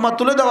মুখে লোকমা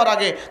তুলে দেওয়ার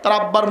আগে তার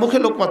আব্বার মুখে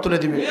লোকমা তুলে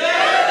দিবে,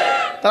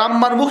 তার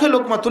আম্মার মুখে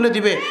লোকমা তুলে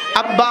দিবে।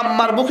 আব্বা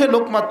আম্মার মুখে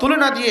লোকমা তুলে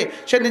না দিয়ে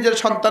সে নিজের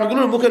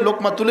সন্তানগুলোর মুখে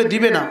লোকমা তুলে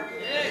দিবে না।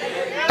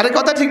 আরে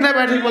কথা ঠিক না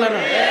ভাই? ঠিক বলে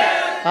না?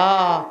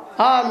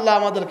 আল্লাহ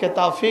আমাদেরকে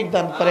তৌফিক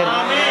দান করেন।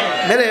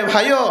 মেরে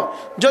ভাইও,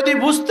 যদি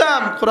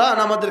বুঝতাম কোরআন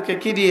আমাদেরকে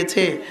কি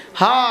দিয়েছে।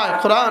 হ্যাঁ,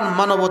 কোরআন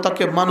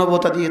মানবতাকে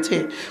মানবতা দিয়েছে,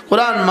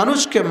 কোরআন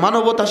মানুষকে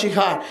মানবতা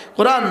শিখায়,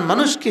 কোরআন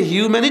মানুষকে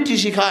হিউম্যানিটি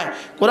শিখায়,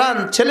 কোরআন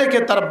ছেলেকে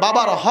তার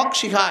বাবার হক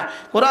শিখায়,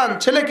 কোরআন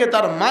ছেলেকে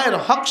তার মায়ের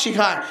হক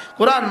শিখায়,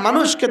 কোরআন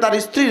মানুষকে তার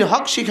স্ত্রীর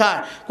হক শিখায়,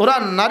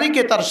 কোরআন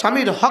নারীকে তার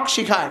স্বামীর হক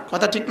শিখায়।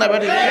 কথা ঠিক না ভাই?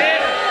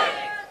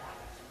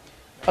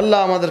 আল্লাহ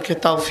আমাদেরকে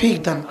তৌফিক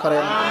দান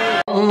করেন।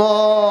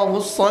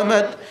 আল্লাহুস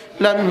সামাদ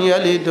লাম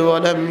ইয়ালিদ ওয়া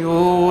লাম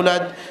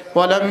ইউলাদ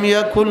ওয়া লাম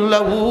ইয়াকুল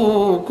লাহু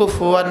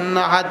কুফুয়ান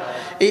আহাদ।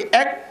 এই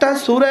একটা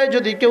সূরায়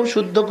যদি কেউ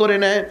শুদ্ধ করে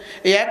নেয়,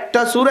 এই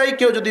একটা সূরায়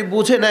কেউ যদি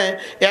বুঝে নেয়,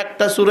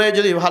 একটা সূরায়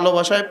যদি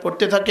ভালোবাসায়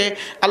পড়তে থাকে,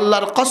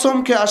 আল্লাহর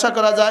কসমকে আশা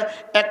করা যায়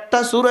একটা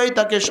সূরায়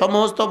তাকে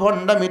সমস্ত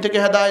ভণ্ডামি থেকে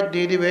হেদায়েত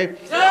দিয়ে দিবে।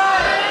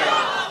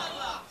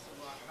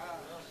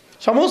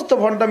 সমস্ত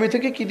ভণ্ডামি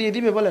থেকে কি দিয়ে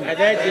দিবে? বলেন,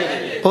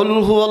 কুল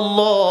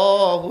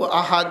হুয়াল্লাহু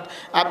আহাদ।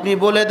 আপনি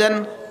বলে দেন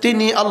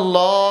তিনি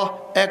আল্লাহ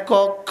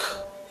একক।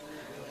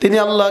 তিনি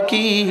আল্লাহ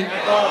কি?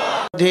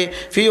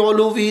 ফি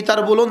উলুহি তার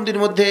বুলন্দির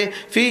মধ্যে,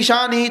 ফি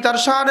শানিহি তার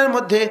শানের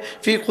মধ্যে,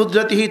 ফি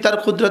কুদরতিহি তার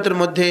কুদরতের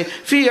মধ্যে,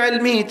 ফি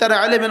ইলমিহি তার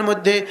ইলমের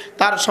মধ্যে,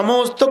 তার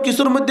সমস্ত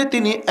কিছুর মধ্যে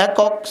তিনি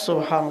একক।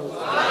 সুবহানাল্লাহ।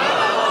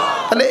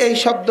 তাহলে এই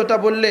শব্দটা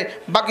বললে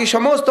বাকি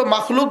সমস্ত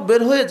মাখলুক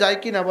বের হয়ে যায়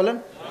কি না? বলেন।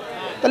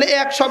 তাহলে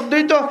এক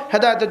শব্দই তো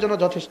হেদায়েতের জন্য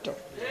যথেষ্ট।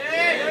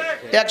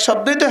 এক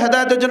শব্দই তো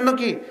হেদায়েতের জন্য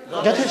কি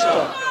যথেষ্ট।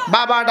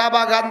 বাবা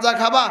ডাবা গাঞ্জা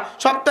খাবা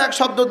সব তো এক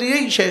শব্দ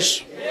দিয়েই শেষ।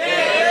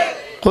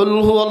 কুল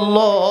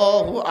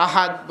হুয়াল্লাহু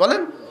আহাদ।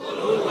 বলেন,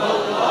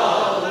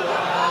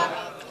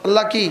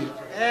 আল্লাহ কি?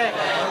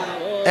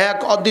 এক,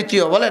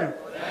 অদ্বিতীয়। বলেন,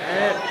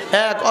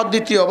 এক,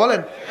 অদ্বিতীয়,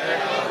 বলেন।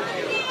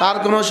 তার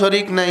কোনো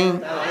শরীক নাই,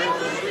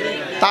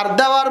 তার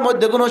দেওয়ার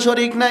মধ্যে কোনো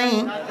শরীক নাই,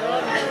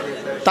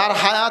 তার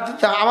হায়াত,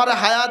 আমার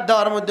হায়াত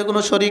দেওয়ার মধ্যে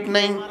কোনো শরীক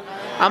নাই,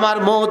 আমার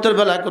মৌতের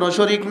বেলায় কোনো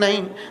শরীক নাই,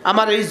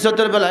 আমার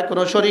ইজ্জতের বেলায়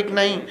কোনো শরীক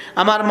নাই,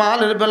 আমার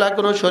মালের বেলায়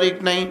কোনো শরীক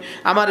নাই,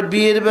 আমার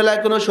বিয়ের বেলায়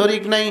কোনো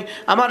শরীক নাই,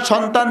 আমার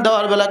সন্তান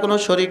দেওয়ার বেলায় কোনো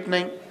শরীক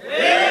নাই।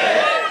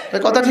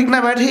 কথা ঠিক না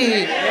ভাই?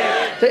 ঠিক।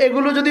 তো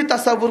এগুলো যদি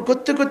তাসাব্বুর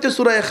করতে করতে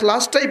সূরা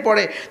ইখলাসটাই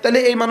পড়ে, তাহলে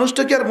এই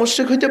মানুষটা কি আর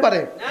মুশরিক হইতে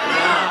পারে?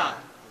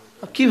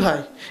 কি ভাই,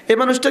 এই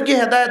মানুষটা কি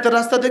হেদায়েতের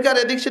রাস্তা থেকে আর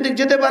এদিক সেদিক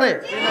যেতে পারে?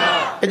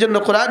 এজন্য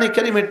কোরআনে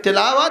কারীমের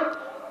তেলাওয়াত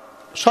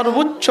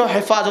সর্বোচ্চ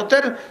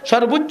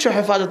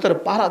হেফাজতের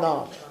পাহারা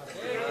দেওয়া।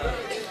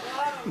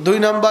 2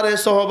 নম্বরে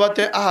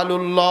সোহবতে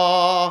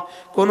আহলুল্লাহ,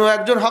 কোন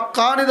একজন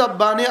হক্কানি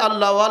রব্বানি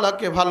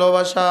আল্লাহওয়ালাকে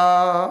ভালোবাসা।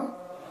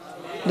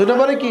 2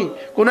 নম্বরে কি?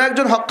 কোন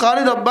একজন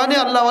হক্কানি রব্বানি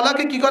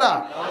আল্লাহওয়ালাকে কি করা?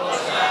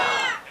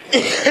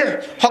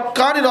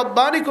 হক্কানি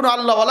রব্বানি কোন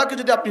আল্লাহওয়ালাকে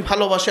যদি আপনি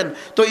ভালোবাসেন,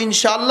 তো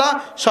ইনশাআল্লাহ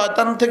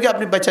শয়তান থেকে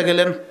আপনি বেঁচে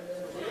গেলেন।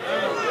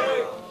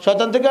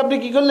 শয়তান থেকে আপনি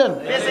কি করলেন?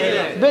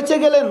 বেঁচে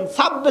গেলেন,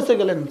 সাপ বেঁচে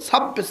গেলেন,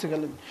 সাপ বেঁচে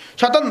গেলেন।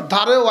 শয়তান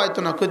ধারেও আইতো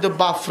না, কইতো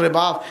বাপ রে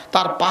বাপ,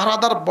 তার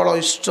পাহারাদার বড়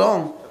স্ট্রং,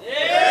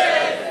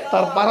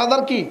 তার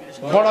পাহারাদার কি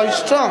বড়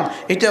স্ট্রং।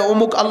 এটা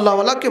অমুক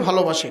আল্লাহওয়ালাকে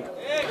ভালোবাসে,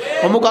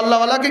 অমুক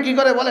আল্লাহওয়ালাকে কি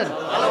করে বলেন?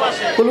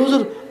 বলে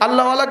হুজুর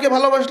আল্লাহওয়ালাকে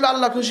ভালোবাসলে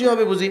আল্লাহ খুশি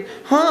হবে বুঝি?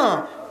 হ্যাঁ,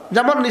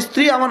 যেমন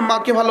স্ত্রী আমার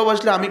মাকে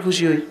ভালোবাসলে আমি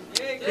খুশি হই।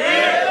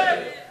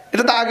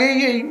 এটা তো আগেই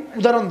এই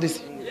উদাহরণ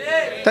দিছি।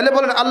 তাহলে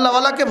বলেন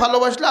আল্লাহওয়ালাকে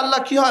ভালোবাসলে আল্লাহ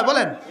কি হয়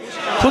বলেন?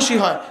 খুশি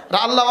হয়। আর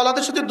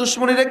আল্লাহওয়ালাদের সাথে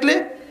দুশ্মনী রাখলে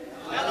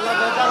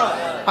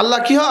আল্লাহ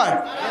কি হয়?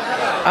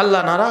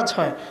 আল্লাহ নারাজ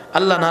হয়,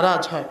 আল্লাহ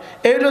নারাজ হয়।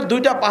 এই হলো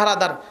 2টা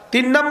পাহারাদার।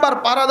 3 নাম্বার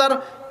পাহারাদার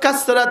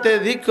কাসরাতে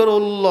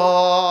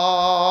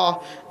যিকরুল্লাহ।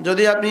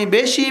 যদি আপনি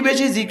বেশি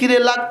বেশি জিকিরে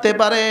লাগতে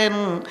পারেন,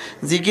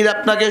 জিকির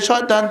আপনাকে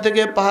শয়তান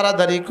থেকে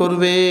পাহারাদারি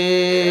করবে।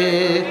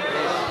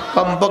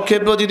 কমপক্ষে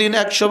প্রতিদিন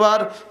 100 বার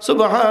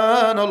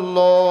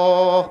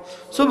সুবহানাল্লাহ,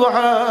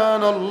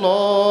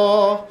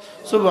 সুবহানাল্লাহ,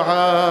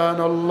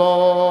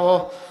 সুবহানাল্লাহ,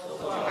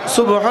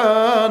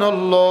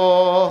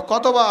 সুবহানাল্লাহ।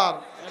 কতবার?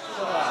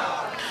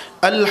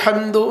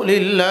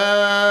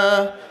 আলহামদুলিল্লাহ,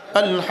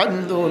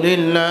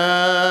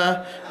 আলহামদুলিল্লাহ,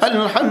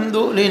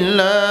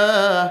 আলহামদুলিল্লাহ,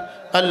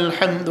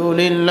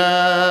 আলহামদুলিল্লাহ।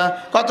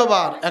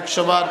 কতবার?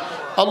 100 বার।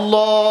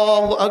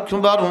 আল্লাহু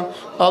আকবার,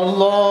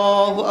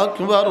 আল্লাহু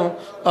আকবার,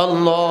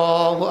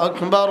 আল্লাহু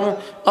আকবার,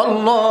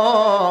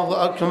 আল্লাহু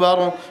আকবার,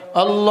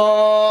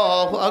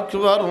 আল্লাহু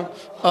আকবার,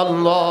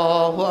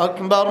 আল্লাহু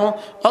আকবার,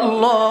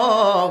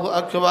 আল্লাহু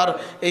আকবার।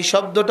 এই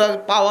শব্দটা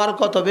পাওয়ার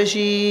কত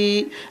বেশি।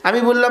 আমি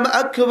বললাম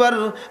আকবার,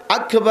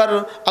 আকবার,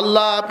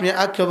 আল্লাহ আপনি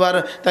আকবার,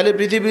 তাহলে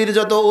পৃথিবীর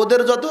যত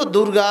ওদের যত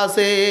দুর্গা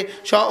আছে,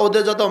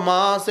 ওদের যত মা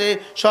আছে,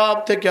 সব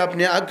থেকে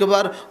আপনি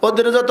আকবার।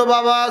 ওদের যত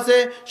বাবা আছে,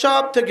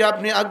 সব থেকে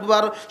আপনি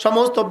আকবার।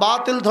 সমস্ত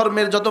বাতিল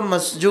ধর্মের যত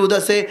মসজিদ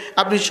আছে,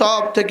 আপনি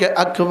সব থেকে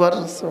আকবার।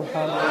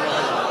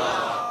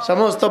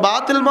 সমস্ত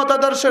বাতিল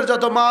মতাদর্শের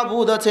যত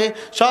মাবুদ আছে,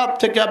 সব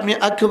থেকে আপনি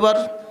আকবার।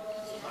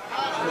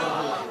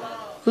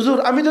 হুজুর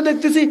আমি তো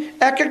দেখতেছি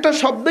এক একটা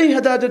শব্দই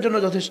হেদায়েতের জন্য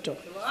যথেষ্ট।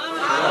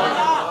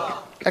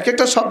 এক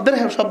একটা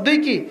শব্দই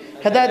কি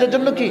হেদায়েতের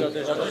জন্য কি?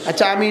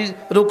 আচ্ছা, আমি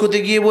রুকুতে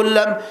গিয়ে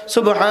বললাম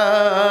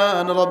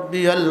সুবহান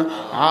রাব্বিয়াল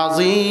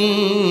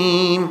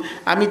আযীম,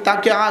 আমি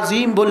তাকে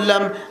আজিম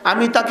বললাম,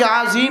 আমি তাকে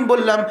আজিম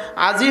বললাম।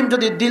 আজিম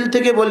যদি দিল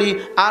থেকে বলি,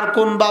 আর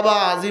কোন বাবা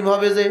আজিম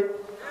হবে যে?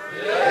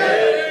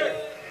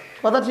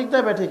 কথা ঠিক না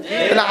ঠিক?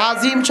 তাহলে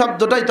আজিম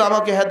শব্দটাই তো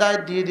আমাকে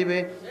হেদায়েত দিয়ে দিবে।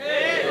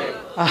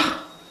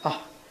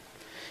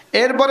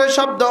 এরপরে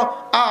শব্দ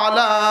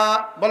আলা,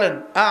 বলেন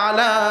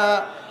আলা,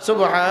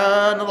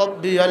 সুবহান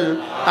রাব্বিয়াল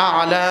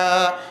আলা।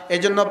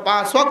 এজন্য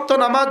 5 ওয়াক্ত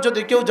নামাজ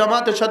যদি কেউ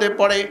জামাতের সাথে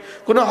পড়ে,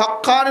 কোন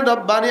হক্কানি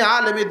রব্বানি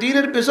আলেমে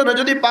দ্বীনের পিছনে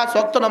যদি 5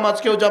 ওয়াক্ত নামাজ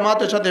কেউ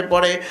জামাতের সাথে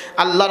পড়ে,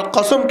 আল্লাহর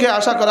কসমকে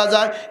আশা করা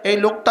যায় এই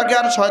লোকটাকে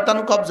আর শয়তান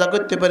কবজা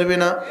করতে পারবে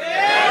না।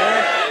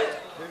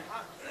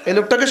 এই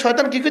লোকটাকে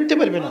শয়তান কি করতে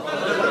পারবে না।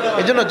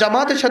 এজন্য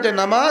জামাতের সাথে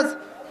নামাজ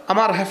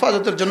আমার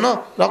হেফাজতের জন্য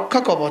রক্ষা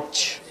কবচ।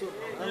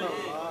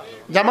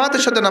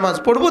 জামাতের সাথে নামাজ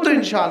পড়বো তো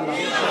ইনশাআল্লাহ।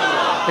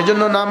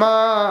 এজন্য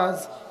নামাজ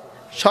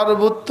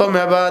সর্বোত্তম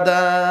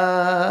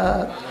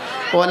ইবাদত।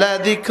 ওয়ালা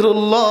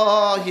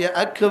যিকরুল্লাহি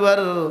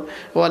আকবার,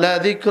 ওয়ালা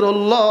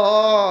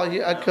যিকরুল্লাহি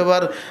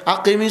আকবার।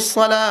 আকিমিস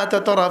সালাতা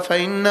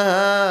তারাফাইন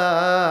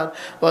নাহার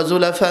ওয়া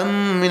যুলাফাম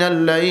মিনাল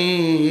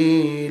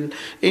লাইল,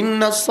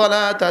 ইন্নাস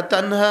সালাতা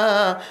তানহা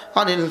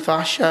আনিল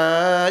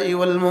ফাহশাই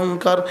ওয়াল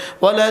মুনকার,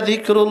 ওয়ালা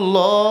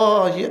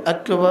যিকরুল্লাহি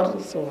আকবার।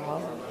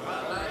 সুবহানাল্লাহ।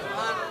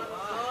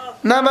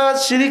 নামাজ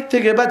শিরিক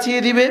থেকে বাঁচিয়ে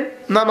দিবে,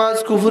 নামাজ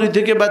কুফরি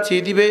থেকে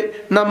বাঁচিয়ে দিবে,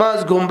 নামাজ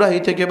গুমরাহি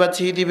থেকে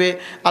বাঁচিয়ে দিবে।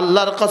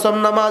 আল্লাহর কসম,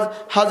 নামাজ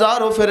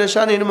হাজারো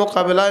পেরেশানির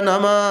মোকাবেলায়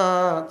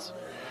নামাজ।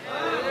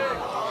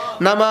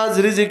 নামাজ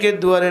রিজিকের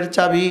দুয়ারের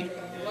চাবি।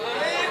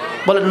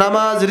 বলে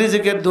নামাজ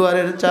রিজিকের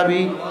দুয়ারের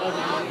চাবি,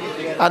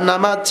 আর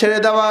নামাজ ছেড়ে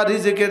দেওয়া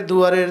রিজিকের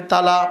দুয়ারের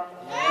তালা।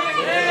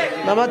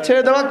 নামাজ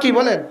ছেড়ে দেওয়া কি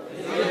বলেন?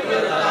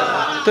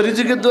 তো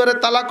রিজিকের দুয়ারের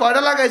তালা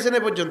কয়টা লাগাইছেন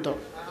এ পর্যন্ত?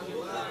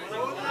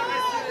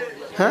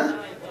 হ্যাঁ,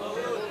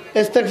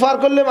 ইস্তেগফার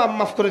করলে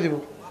মাফ করে দিব,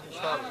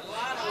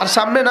 আর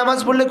সামনে নামাজ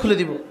পড়লে খুলে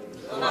দিব।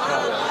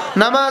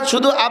 নামাজ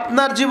শুধু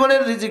আপনার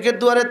জীবনের রিজিকের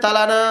দুয়ারে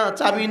তালা না,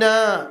 চাবি না।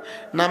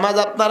 নামাজ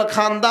আপনার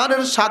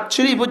খানদানের 7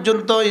 সিঁড়ি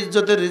পর্যন্ত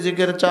ইজ্জতের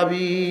রিজিকের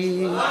চাবি।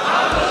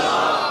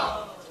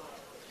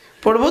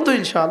 পড়বো তো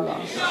ইনশাআল্লাহ।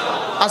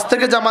 আজ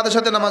থেকে জামাতের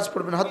সাথে নামাজ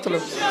পড়বেন, হাত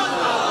তোলেন।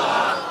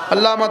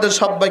 আল্লাহ আমাদের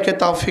সবাইকে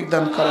তৌফিক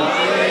দান করেন,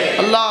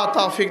 আল্লাহ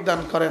তৌফিক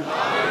দান করেন।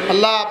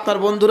 আল্লাহ আপনার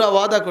বন্ধুরা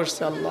ওয়াদা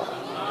করছে, আল্লাহ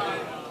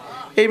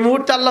এই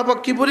মুহূর্তে আল্লাহ পাক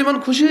কি পরিমাণ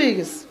খুশি হয়ে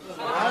গেছে।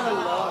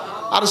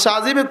 আর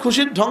শাহজিবে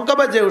খুশির ঢঙ্কা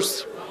বাজে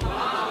উঠছে,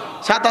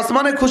 7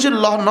 আসমানে খুশির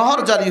নহর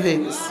জারি হয়ে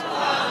গেছে।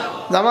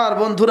 আমার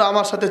বন্ধুরা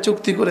আমার সাথে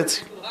চুক্তি করেছে,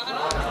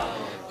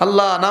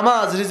 আল্লাহ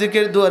নামাজ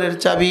রিজিকের দুয়ারের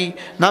চাবি,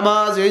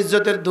 নামাজ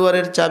ইজ্জতের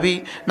দুয়ারের চাবি,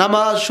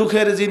 নামাজ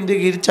সুখের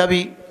জিন্দেগির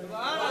চাবি।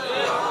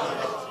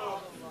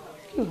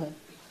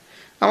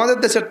 আমাদের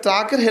দেশের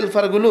ট্রাকের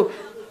হেল্পারগুলো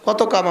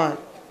কত কামায়,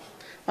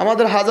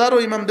 আমাদের হাজারো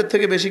ইমামদের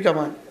থেকে বেশি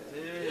কামায়।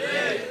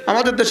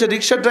 আমাদের দেশের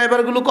রিক্সা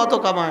ড্রাইভারগুলো কত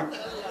কামায়,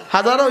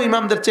 হাজারো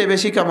ইমামদের চেয়ে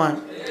বেশি কামায়।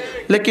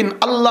 লেকিন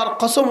আল্লাহর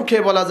কসম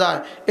খেয়ে বলা যায়,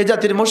 এ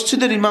জাতির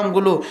মসজিদের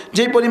ইমামগুলো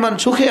যেই পরিমাণ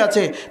সুখে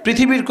আছে,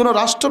 পৃথিবীর কোনো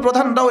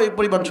রাষ্ট্রপ্রধানরাও এই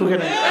পরিমাণ সুখে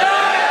নেই।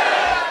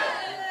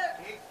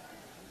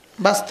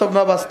 বাস্তব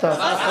না বাস্তব?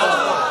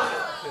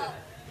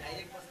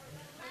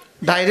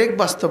 ডাইরেক্ট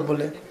বাস্তব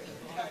বলে।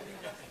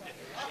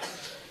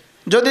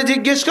 যদি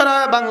জিজ্ঞেস করা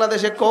হয়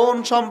বাংলাদেশে কোন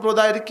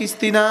সম্প্রদায়ের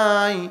কিস্তি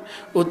নাই,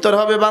 উত্তর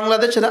হবে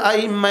বাংলাদেশের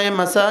আইম্মায়ে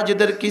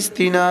মাসাজিদের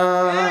কিস্তি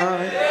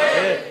নাই।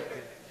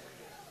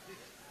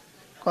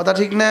 কথা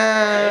ঠিক না?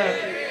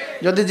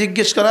 যদি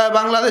জিজ্ঞেস করা হয়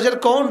বাংলাদেশের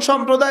কোন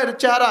সম্প্রদায়ের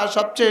চেহারা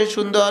সবচেয়ে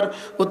সুন্দর,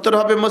 উত্তর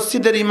হবে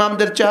মসজিদের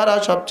ইমামদের চেহারা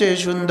সবচেয়ে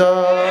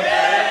সুন্দর,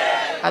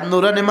 আর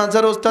নুরানি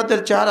মাজার ওস্তাদের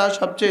চেহারা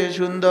সবচেয়ে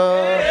সুন্দর।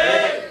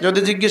 যদি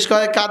জিজ্ঞেস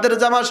করে কাদের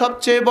জামা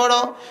সবচেয়ে বড়,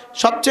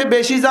 সবচেয়ে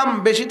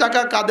বেশি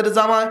টাকা কাদের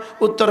জামায়,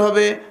 উত্তর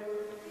হবে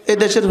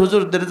এদেশের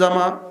হুজুরদের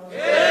জামা।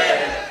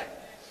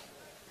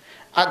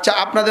 আচ্ছা,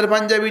 আপনাদের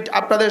পাঞ্জাবি,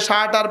 আপনাদের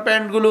শার্ট আর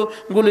প্যান্টগুলো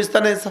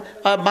গুলিস্তানে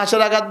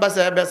বাঁশের আঘাত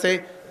বেচে,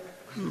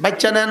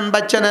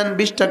 বাচ্চা নেন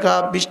 20 টাকা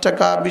 20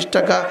 টাকা 20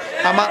 টাকা।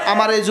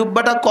 আমার এই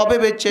জুব্বাটা কবে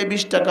বেচছে?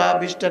 20 টাকা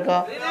 20 টাকা।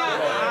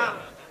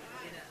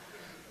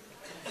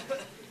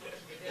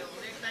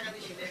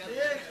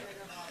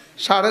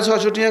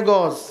 $650 টাকা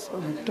গজ।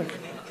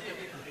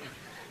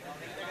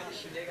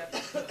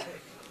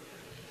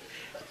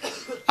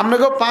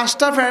 আপনাকে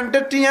 5টা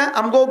প্যান্টের টিয়া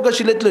আমাকে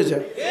সিলেট লই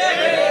যায়।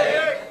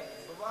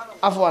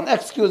 আফওয়ান,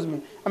 এক্সকিউজ মি,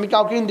 আমি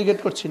কাউকে ইন্ডিকেট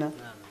করছি না,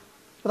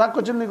 রাগ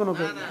করছেন নি কোনো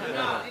কেউ?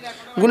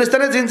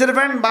 গুলিস্তানে জিন্সের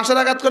প্যান্ট বাঁশের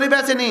আঘাত করে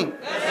বেচেনি,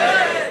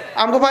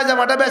 আমাকে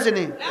পায়জামাটা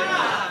বেচেনি।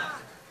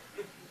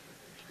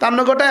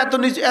 আপনাকে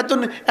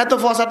এত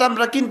ফসাটা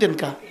আমরা কিনতেন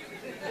কা?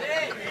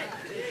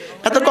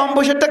 এত কম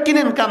পয়সাটা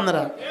কিনেন কা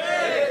আপনারা?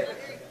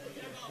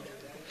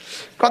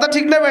 কথা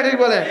ঠিক না ব্যাঠিক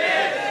বলে?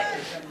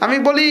 আমি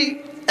বলি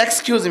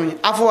এক্সকিউজ মি,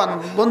 আফওয়ান,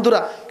 বন্ধুরা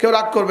কেউ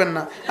রাগ করবেন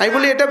না। আমি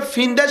বলি এটা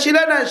ফিন্দা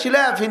শিলা না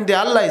শিলা ফিন্দে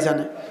আল্লাহ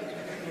জানে।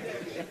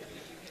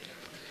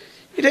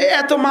 এটা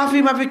এত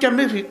মাফি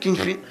কেমনি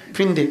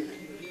ফিন্দে?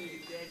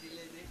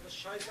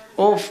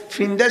 ও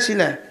ফিন্দা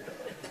শিলা,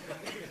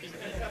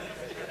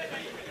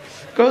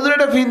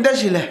 এটা ফিন্দা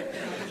শিলা।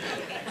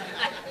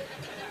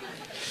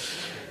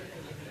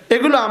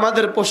 এগুলো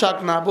আমাদের পোশাক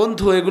না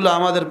বন্ধু, এগুলো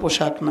আমাদের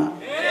পোশাক না।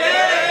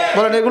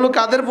 বলেন এগুলো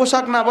কাদের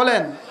পোশাক না?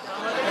 বলেন।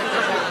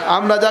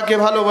 আমরা যাকে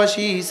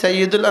ভালোবাসি,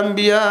 সাইয়্যিদুল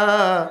আম্বিয়া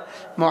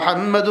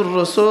মুহাম্মাদুর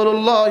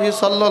রাসূলুল্লাহ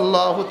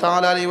সাল্লাল্লাহু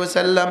তাআলা আলাইহি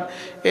ওয়াসাল্লাম,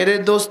 এর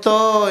দোস্ত,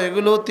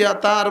 এগুলো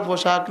তার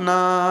পোশাক না।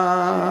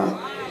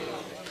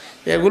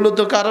 এগুলো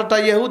তো কারাটা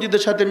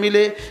ইহুদিদের সাথে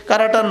মিলে,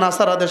 কারাটা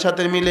নাসারাদের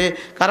সাথে মিলে,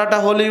 কারাটা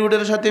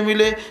হলিউডের সাথে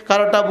মিলে,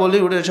 কারাটা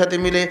বলিউডের সাথে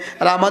মিলে,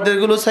 আর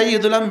আমাদেরগুলো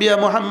সাইয়্যিদুল আম্বিয়া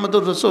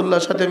মুহাম্মাদুর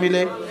রাসূলুল্লাহর সাথে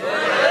মিলে।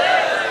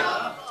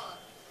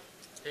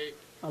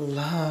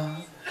 আল্লাহ,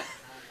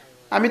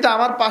 আমি তো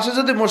আমার পাশে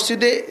যদি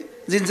মসজিদে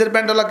জিন্সের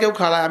প্যান্টওয়ালা কেউ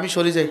খাড়ায়, আমি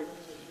সরে যাই।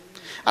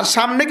 আর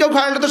সামনে কেউ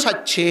খাড়ালে তো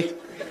সাচ্ছে,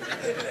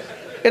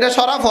 এটা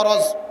সরা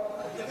ফরজ।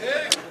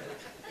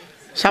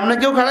 সামনে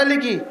কেউ খাড়াইলে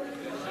কি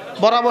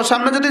বরাবর,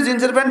 সামনে যদি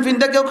জিন্সের প্যান্ট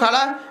ফিনতে কেউ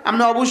খাড়া,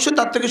 আপনি অবশ্যই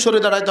তার থেকে সরে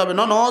দাঁড়াইতে হবে,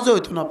 নজে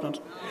হইতো না আপনার।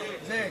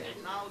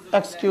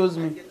 এক্সকিউজ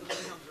মি,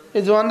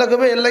 এই জোয়ানটা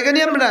কবে এর লাগে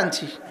নিয়ে আমরা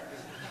আনছি।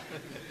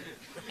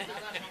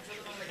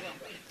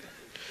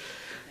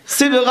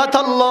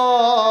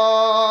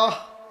 সিবগাতাল্লাহ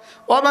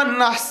ওয়া মান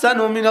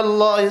আহসানু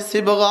মিনাল্লাহি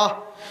সিবগা।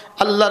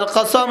 আল্লাহর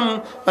কসম,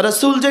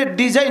 রাসূল যে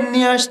ডিজাইন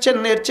নিয়ে আসছেন,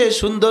 এর চেয়ে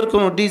সুন্দর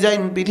কোনো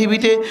ডিজাইন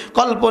পৃথিবীতে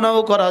কল্পনাও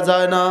করা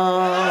যায় না।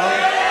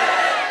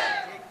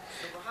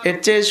 এর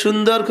চেয়ে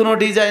সুন্দর কোনো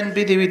ডিজাইন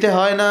পৃথিবীতে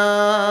হয় না।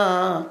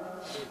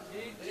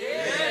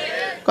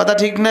 কথা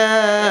ঠিক না?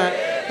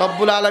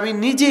 রব্বুল আলামিন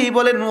নিজেই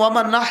বলেন, ওয়া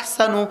মান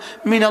আহসানু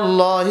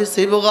মিনাল্লাহি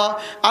সিবগা।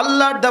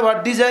 আল্লাহর দেওয়া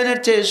ডিজাইনের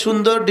চেয়ে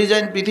সুন্দর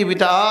ডিজাইন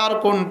পৃথিবীতে আর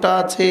কোনটা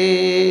আছে?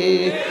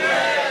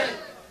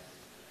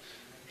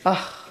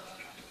 আহ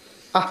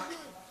আহ,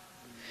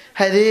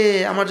 হ্যাঁ রে,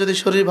 আমার যদি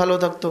শরীর ভালো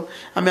থাকতো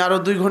আমি আরো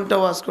 2 ঘন্টা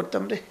ওয়াজ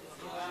করতাম রে।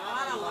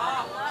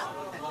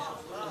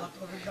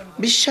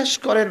 বিশ্বাস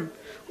করেন,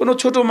 কোনো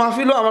ছোট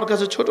মাহফিলও আমার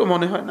কাছে ছোট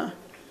মনে হয় না।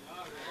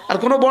 আর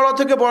কোনো বড়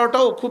থেকে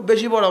বড়টাও খুব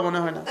বেশি বড় মনে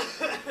হয় না।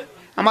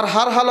 আমার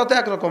হার হালতে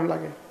একরকম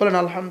লাগে। বলেন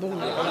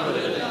আলহামদুলিল্লাহ।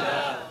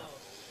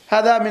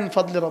 হাদা মিন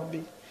ফজলি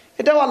রব্বি,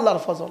 এটাও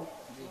আল্লাহর ফজল।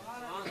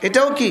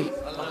 এটাও কি?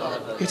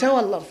 এটাও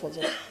আল্লাহর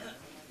ফজল।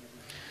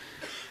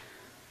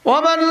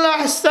 ওয়ামান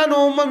আহসানু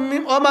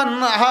ওয়ামান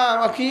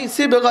কি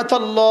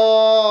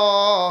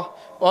সিবগাতাল্লাহ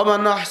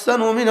ওয়ামান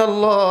আহসানু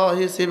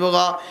মিনাল্লাহি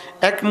সিবগা।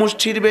 এক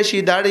মুষ্টির বেশি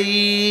দাড়ি,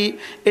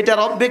 এটা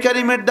রব্বে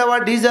কারিমের দেওয়া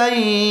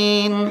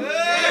ডিজাইন।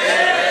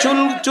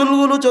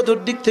 চুলগুলো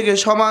চতুর্দিক থেকে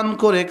সমান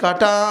করে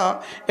কাটা,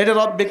 এটা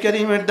রব্বে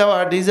কারিমের দেওয়া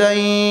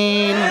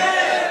ডিজাইন।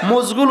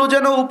 মুজগুলো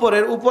যেন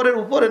উপরের উপরের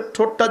উপরের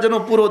ঠোঁটটা যেন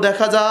পুরো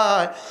দেখা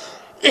যায়,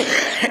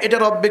 এটা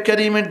রব্বে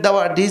কারিমের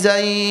দেওয়া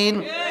ডিজাইন।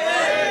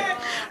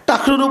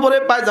 টাকরুর উপরে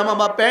পায়জামা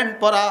বা প্যান্ট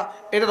পরা,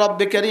 এটা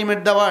রব্বে কারিমের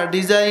দেওয়া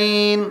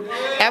ডিজাইন।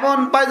 এমন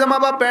পায়জামা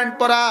বা প্যান্ট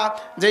পরা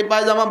যে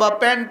পায়জামা বা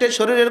প্যান্টে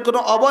শরীরের কোনো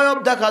অবয়ব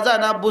দেখা যায়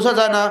না, বোঝা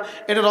যায় না,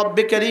 এটা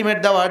রব্বে কারিমের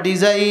দেওয়া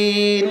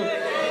ডিজাইন।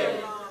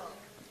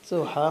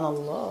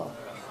 সুবহানাল্লাহ।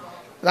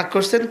 রাগ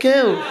করছেন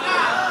কেউ?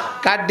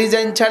 কাঠ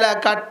ডিজাইন ছাড়া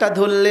কাঠটা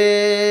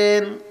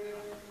ধরলেন,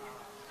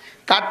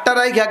 কাঠটা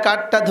রাইখা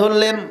কাঠটা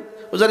ধরলেন।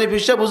 উজানি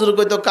বিশ্ব বুজুর্গ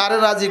কইতো, কারে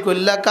রাজি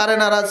করলা, কারে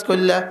নারাজ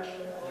করলা?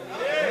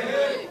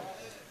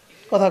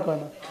 কথা কয়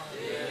না,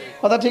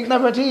 কথা ঠিক না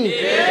বেঠি?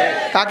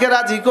 কাকে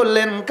রাজি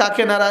করলেন,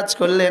 কাকে নারাজ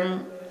করলেন?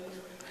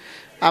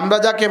 আমরা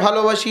যাকে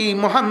ভালোবাসি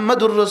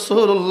মুহাম্মাদুর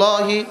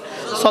রাসূলুল্লাহ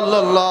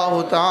সাল্লাল্লাহু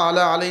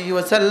তাআলা আলাইহি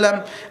ওয়াসাল্লাম।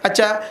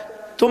 আচ্ছা,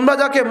 তোমরা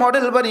যাকে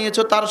মডেল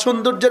বানিয়েছো তার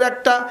সৌন্দর্যের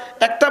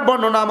একটা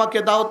বর্ণনা আমাকে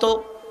দাও তো।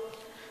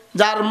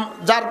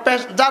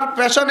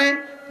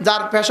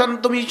 যার ফ্যাশন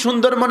তুমি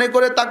সুন্দর মনে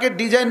করে তাকে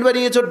ডিজাইন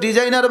বানিয়েছো,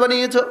 ডিজাইনার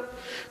বানিয়েছো।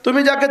 তুমি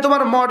যাকে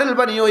তোমার মডেল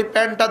বানিয়ে ওই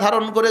প্যান্টটা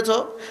ধারণ করেছো,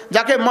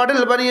 যাকে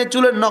মডেল বানিয়ে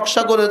চুলের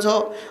নকশা করেছো,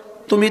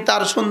 তুমি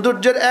তার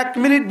সৌন্দর্যের 1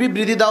 মিনিট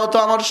বিবৃতি দাও তো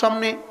আমার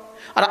সামনে।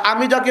 আর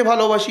আমি যাকে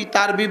ভালোবাসি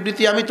তার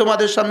বিবৃতি আমি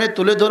তোমাদের সামনে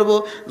তুলে ধরবো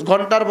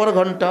ঘন্টার পর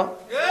ঘন্টা।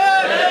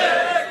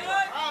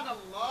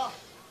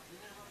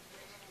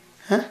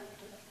 হ্যাঁ,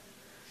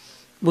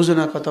 বুঝে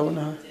না কথা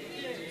মনে হয়?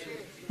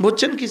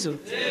 বুঝছেন কিছু?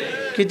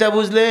 কিতা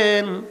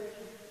বুঝলেন?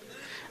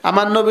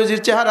 আমার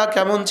নবীজির চেহারা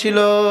কেমন ছিল,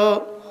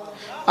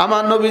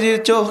 আমার নবীজির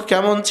চোখ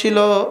কেমন ছিল,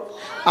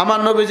 আমার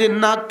নবীজির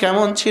নাক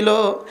কেমন ছিল,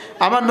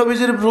 আমার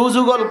নবীজির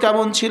ভ্রুযুগল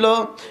কেমন ছিল,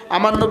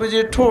 আমার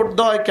নবীজির ঠোঁট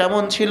দয়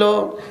কেমন ছিল।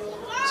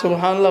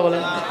 সুবহানাল্লাহ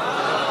বলেন।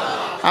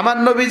 আমার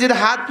নবীজির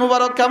হাত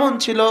মুবারক কেমন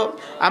ছিল,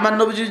 আমার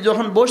নবীজি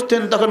যখন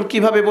বসতেন তখন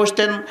কিভাবে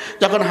বসতেন,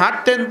 যখন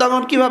হাঁটতেন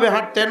তখন কিভাবে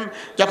হাঁটতেন,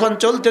 যখন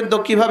চলতেন তো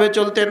কিভাবে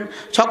চলতেন,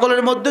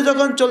 সকলের মধ্যে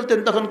যখন চলতেন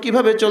তখন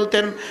কিভাবে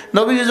চলতেন,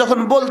 নবীজি যখন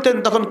বলতেন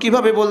তখন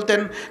কিভাবে বলতেন,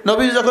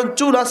 নবীজি যখন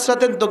চুল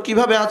আঁচড়াতেন তো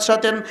কিভাবে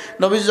আঁচড়াতেন,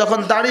 নবীজি যখন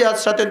দাড়ি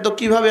আঁচড়াতেন তো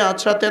কিভাবে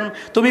আঁচড়াতেন।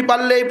 তুমি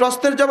পারলে এই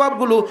প্রশ্নের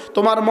জবাবগুলো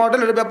তোমার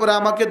মডেলের ব্যাপারে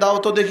আমাকে দাও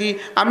তো দেখি,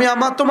 আমি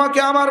তোমাকে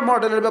আমার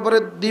মডেলের ব্যাপারে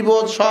দিব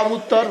সব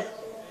উত্তর।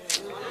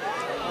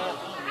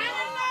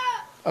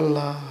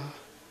 আল্লাহ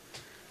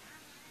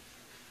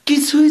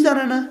কিছুই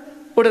জানে না,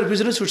 ওটার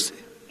পিছনে ছুটছে।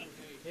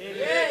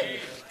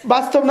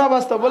 বাস্তব না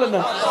বাস্তব বলে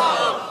না,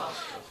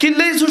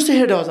 কিনলেই ছুটছে,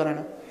 হেঁটেও জানে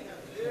না।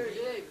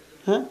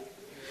 হ্যাঁ,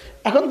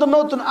 এখন তো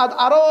নতুন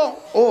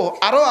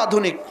আরো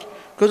আধুনিক।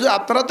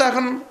 আপনারা তো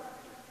এখন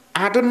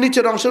হাঁটুর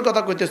নিচের অংশের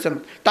কথা কইতেছেন,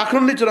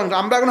 টাকনুর নিচের অংশ,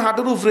 আমরা এখন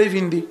হাঁটুর উপরেই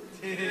ফিন্দি।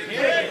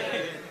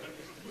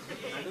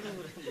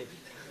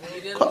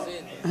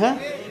 হ্যাঁ,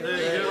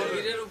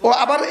 ও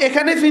আবার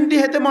এখানে ফিন্দি,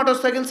 হেতে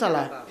মোটরসাইকেল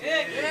চালায়।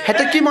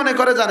 হেতে কি মনে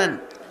করে জানেন?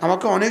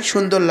 আমাকে অনেক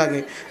সুন্দর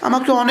লাগে,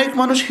 আমাকে অনেক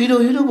মানুষ হিরো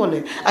হিরো বলে।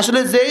 আসলে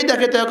যেই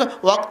দেখে তাকে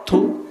ওয়াক্তু।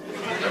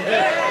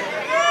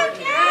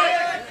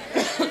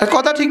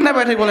 কথা ঠিক না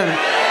ব্যাঠিক বলে না?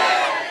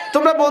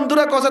 তোমরা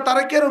বন্ধুরা কথা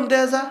তারা কেরম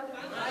দেয়া যা,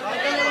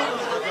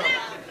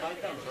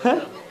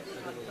 হ্যাঁ,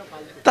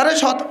 তারা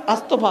সৎ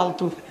আস্ত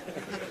ফালতু।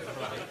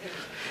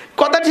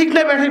 কথা ঠিক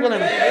না ব্যাঠিক বলে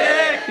না?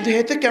 কিন্তু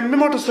হেতে কেমনে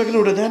মোটরসাইকেল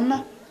উঠে দেন না?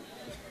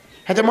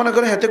 হেতে মনে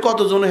করে হেতে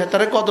কতজনে,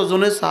 হেতারে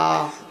কতজনে সা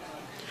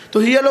তো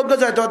হিয়া লোক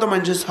যাইতে হয়তো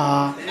মানুষের সা।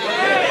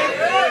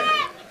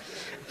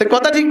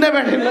 কথা ঠিক না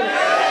ব্যাঠিক?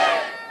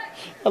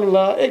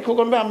 আল্লাহ, এই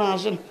খোকন ভাই আপনি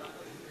আসেন।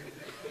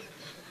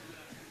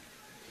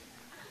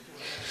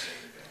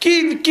 কি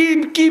কি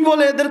কি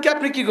বলে এদেরকে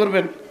আপনি কি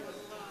করবেন?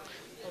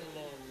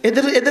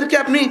 এদেরকে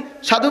আপনি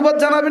সাধুবাদ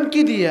জানাবেন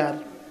কি দিয়ে? আর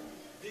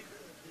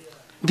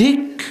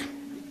ধিক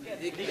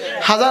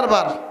 1000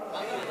 বার।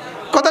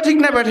 কথা ঠিক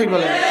না ব্যাঠিক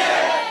বলে?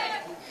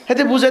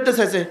 হেতে বুঝাইতে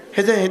চাইছে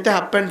হেতে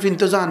হাফ প্যান্ট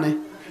পিনতে জানে।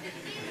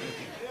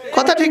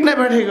 কথা ঠিক না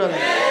ব্যাঠিক বলে?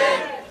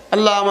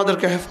 আল্লাহ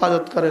আমাদেরকে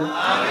হেফাজত করেন।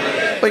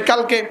 ওই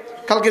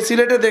কালকে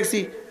সিলেটে দেখছি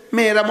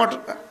মেয়েরা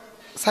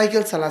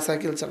সাইকেল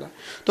চালা,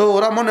 তো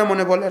ওরা মনে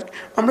মনে বলে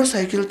আমরা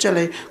সাইকেল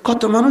চালাই,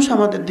 কত মানুষ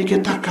আমাদের দিকে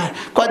তাকায়।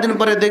 কয়দিন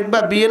পরে দেখবা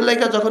বিয়ের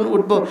লাইকা যখন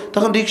উঠবো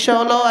তখন রিক্সা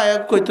হলো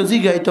কইতো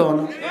জিগাইতো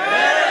না,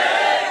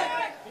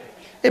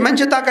 এই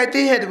মানুষে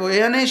তাকাইতেই হেঁটবো,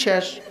 এখানেই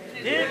শেষ।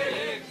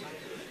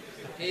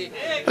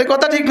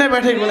 কথা ঠিক না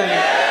ব্যাঠিক বলে?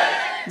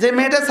 যে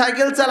মেয়েটা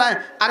সাইকেল চালায়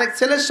আরেক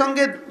ছেলের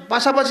সঙ্গে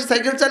পাশাপাশি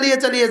সাইকেল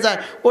চালিয়ে যায়,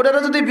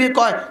 ওটারও যদি বিয়ে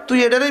কয় তুই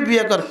এটারই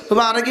বিয়ে কর,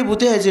 তোমার আরে কি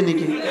ভূতে হয়েছে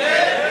নাকি?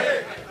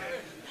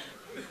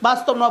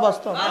 বাস্তব না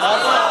বাস্তব?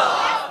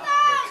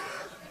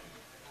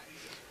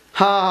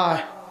 হ্যাঁ,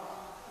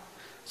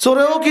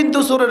 চোরেও কিন্তু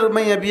চোরের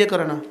মেয়ে বিয়ে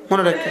করে না,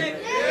 মনে রাখেন।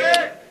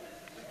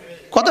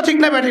 কথা ঠিক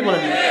না ব্যাঠিক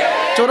বলেন?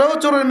 চোরেও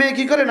চোরের মেয়ে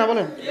কি করে না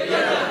বলেন?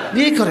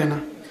 বিয়ে করে না।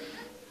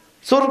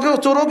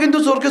 চোরও কিন্তু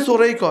চোরকে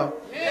চোরেই কয়,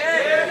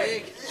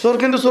 চোর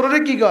কিন্তু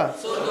চোরেরই কি কয়?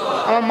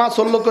 আমার মা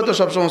চোর লোক তো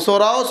সবসময়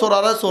চোরাও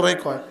চোরারা চোরেই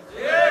কয়।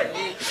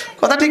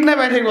 কথা ঠিক না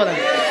ব্যাঠিক বলেন?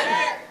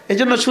 এই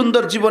জন্য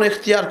সুন্দর জীবন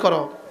এখতিয়ার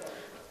করো।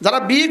 যারা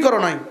বিয়ে করো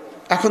নাই,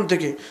 এখন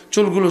থেকে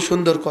চুলগুলো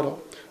সুন্দর করো,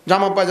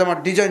 জামা পায়জামার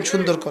ডিজাইন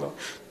সুন্দর করো।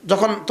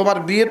 যখন তোমার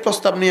বিয়ের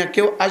প্রস্তাব নিয়ে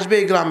কেউ আসবে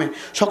এই গ্রামে,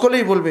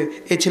 সকলেই বলবে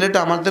এই ছেলেটা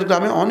আমাদের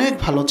গ্রামে অনেক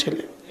ভালো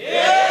ছেলে।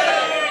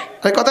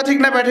 কথা ঠিক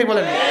না ব্যাঠিক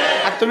বলেন?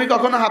 আর তুমি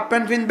কখনো হাফ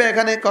প্যান্ট পিনবে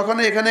এখানে,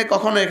 কখনো এখানে,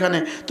 কখনো এখানে,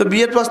 তো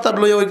বিয়ের প্রস্তাব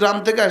লই ওই গ্রাম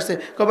থেকে আসছে,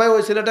 ভাই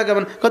ওই ছেলেটা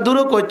কেমন?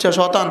 দূরও করছে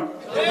শতান,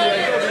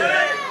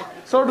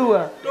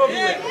 টোডুয়া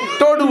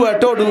টোডুয়া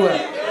টোডুয়া।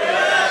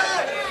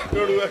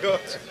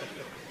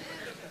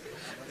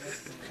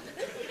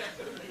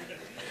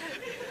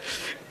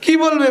 কি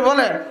বলবে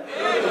বলেন?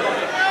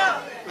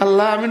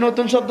 আল্লাহ, আমি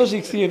নতুন শব্দ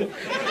শিখছি এটা।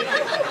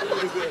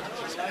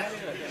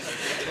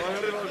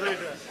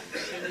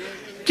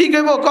 কি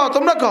কইব ক?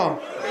 তোমরা ক,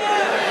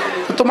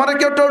 তোমার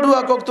কেউ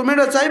টোডুয়া কক, তুমি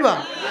এটা চাইবা?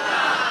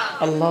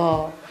 আল্লাহ।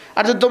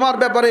 আর যে তোমার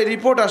ব্যাপারে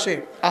রিপোর্ট আসে,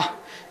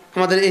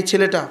 আমাদের এই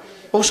ছেলেটা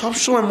ও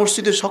সবসময়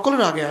মসজিদে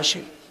সকলের আগে আসে।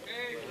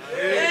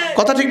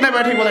 কথা ঠিক না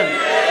ব্যাঠিক বলেন?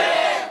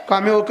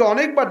 আমি ওকে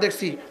অনেকবার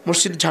দেখছি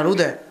মসজিদ ঝাড়ু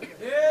দেয়,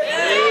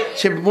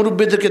 সে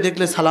মুরব্বীদেরকে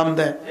দেখলে সালাম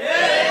দেয়,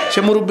 সে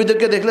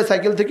মুরব্বীদেরকে দেখলে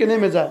সাইকেল থেকে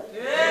নেমে যায়।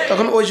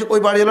 তখন ওই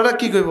বাড়িওয়ালারা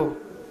কি কইব?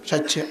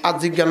 সাচ্ছে আজ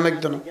জ্ঞান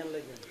লাগতো না।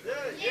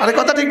 আরে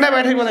কথা ঠিক না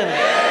ব্যাঠিক বলেন?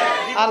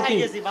 আর কি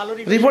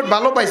রিপোর্ট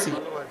ভালো পাইছি,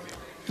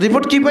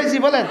 রিপোর্ট কি পাইছি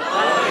বলেন?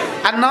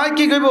 আর নয়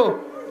কি কইব?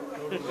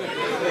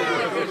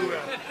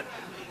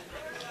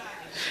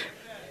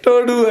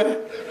 টোডুয়া।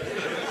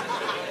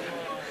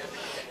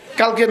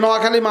 কালকে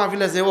নোয়াখালী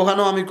মাহফিল আছে,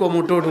 ওখানেও আমি কমু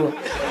টোডুয়া।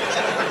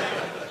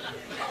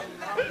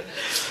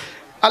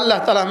 আল্লাহ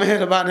তাআলা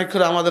মেহেরবানি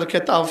করে আমাদেরকে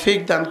তৌফিক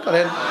দান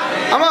করেন।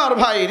 আমার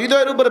ভাই,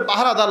 হৃদয়ের উপরে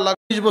পাহারাদার লাগে।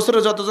 20 বছরে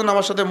যতজন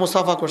আমার সাথে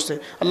মুসাফা করছে,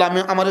 আল্লাহ আমি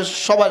আমাদের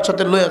সবার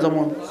সাথে লইয়া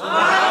যেমন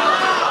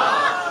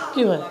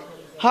কি ভাই।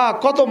 হ্যাঁ,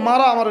 কত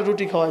মারা আমার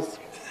রুটি খাওয়াইছে,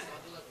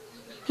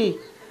 কি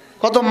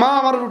কত মা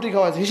আমার রুটি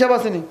খাওয়াইছে, হিসাব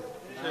আছে নি?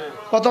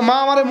 কত মা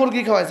আমার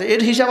মুরগি খাওয়াইছে,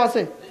 এর হিসাব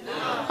আছে?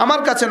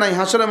 আমার কাছে নাই।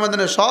 হাসরের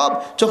ময়দানে সব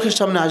চোখের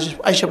সামনে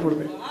আইসা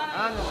পড়বে।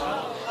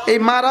 এই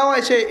মারাও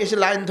এসে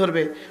লাইন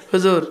ধরবে,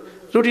 হুজুর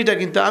রুটিটা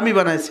কিন্তু আমি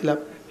বানাইছিলাম,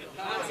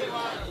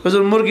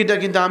 হুজুর মুরগিটা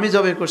কিন্তু আমি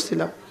জবে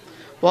করছিলাম।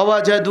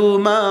 ওয়াজাদু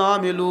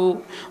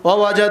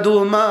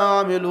মা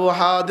আমিলু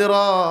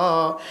হাদিরা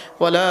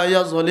ওয়ালা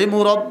ইয়াজলিমু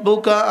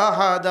রাব্বুকা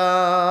আহাদা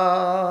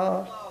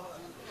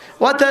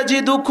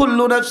وتجد كل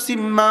نفس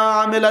ما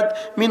عملت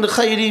من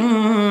خير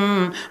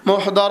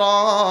محضرا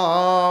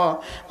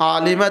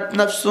علمت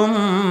نفس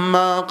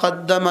ما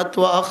قدمت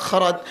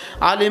وأخرت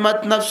علمت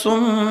نفس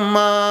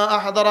ما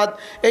أحضرت।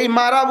 এই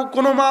মারা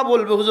কোনো মা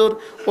বলবে, হুজুর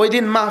ওই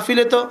দিন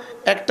মাহফিলে তো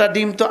একটা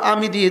ডিম তো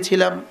আমি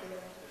দিয়েছিলাম।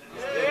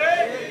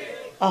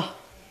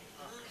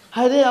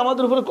 হায় রে,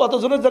 আমাদের উপরে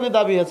কতজনের জানি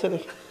দাবি আছে রে।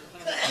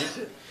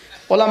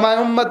 ওলামায়ে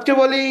উম্মতকে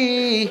বলি,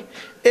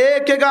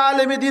 এক এক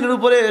আলেমে দ্বীনের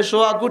উপরে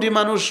 100 কোটি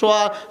মানুষ,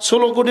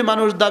 16 কোটি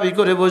মানুষ দাবি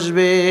করে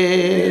বসবে।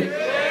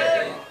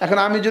 এখন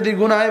আমি যদি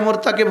গুনাহে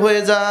মোরতাকেব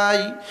হয়ে যাই,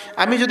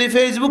 আমি যদি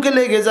ফেসবুকে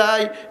লেগে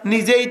যাই,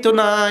 নিজেই তো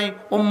নাই,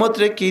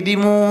 উম্মতরে কি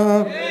দিমু?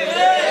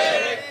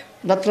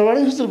 যাত্রাবাড়ি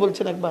হুজুর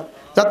বলছেন একবার,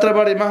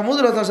 যাত্রাবাড়ি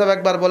মাহমুদুল হাসান সাহেব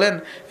একবার বলেন,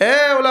 হে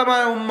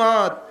ওলামায়ে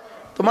উম্মত,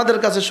 তোমাদের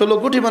কাছে 16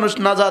 কোটি মানুষ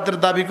নাজাতের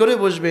দাবি করে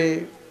বসবে।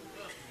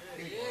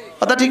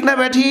 কথা ঠিক না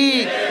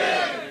ব্যাঠিক?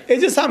 এই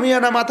যে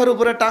সামিয়ানা মাথার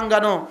উপরে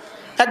টাঙ্গানো,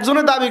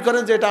 একজনে দাবি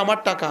করেন যে এটা আমার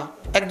টাকা,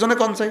 একজনে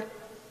কোন চাই?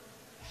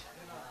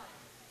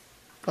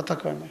 কথা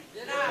কয় না।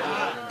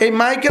 এই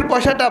মাইকের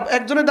পয়সাটা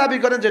একজনে দাবি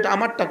করেন যে এটা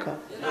আমার টাকা,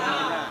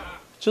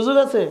 সুযোগ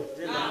আছে?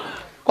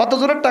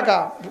 কতজনের টাকা?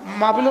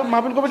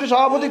 মাহফিল কমিটির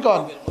সভাপতি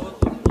কন,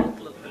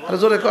 আর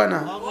জোরে কয় না।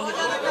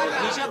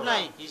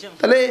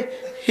 তাহলে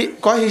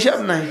কয় হিসাব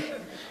নাই।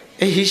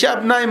 এই হিসাব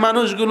নাই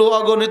মানুষগুলো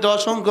অগণিত,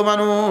 অসংখ্য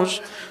মানুষ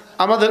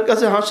আমাদের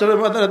কাছে হাসরের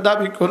ময়দানে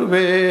দাবি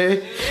করবে,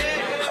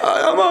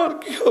 আমার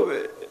কি হবে?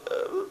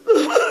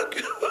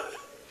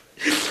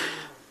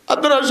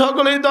 আপনারা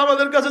সকলেই তো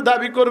আমাদের কাছে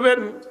দাবি করবেন,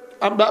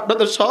 আমরা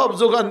আপনাদের সব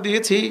যোগান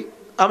দিয়েছি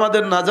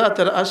আমাদের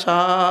নাজাতের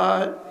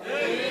আশায়।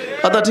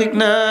 কথা ঠিক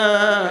না?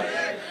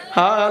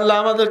 হ্যাঁ, আল্লাহ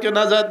আমাদেরকে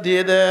নাজাত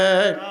দিয়ে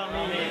দেয়।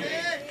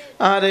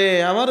 আরে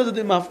আমারও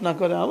যদি মাফ না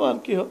করে আমার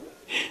কি হবে?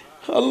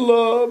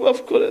 আল্লাহ মাফ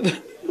করে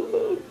দেয়।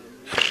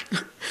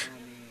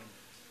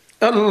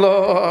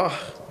 আল্লাহ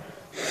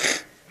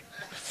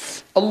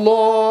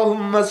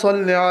اللهم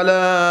صل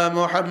على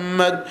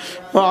محمد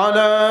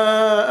وعلى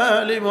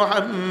آل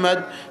محمد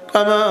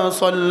كما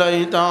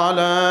صليت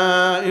على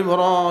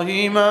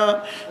إبراهيم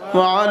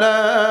وعلى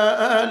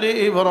آل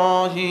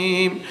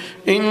إبراهيم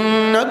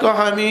إنك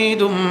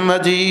حميد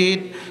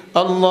مجيد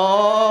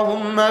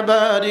اللهم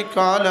بارك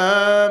على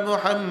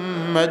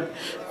محمد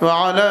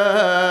وعلى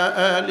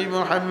آل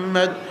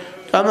محمد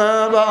كما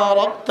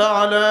باركت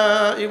على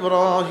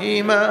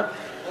إبراهيم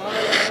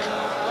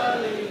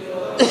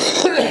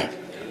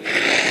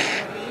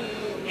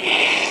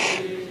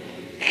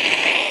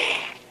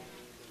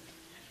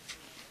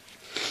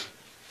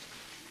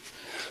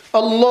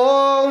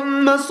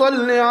اللهم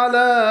صل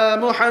على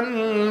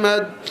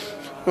محمد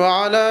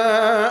وعلى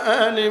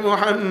آل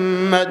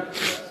محمد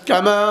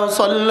كما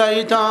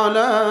صليت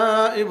على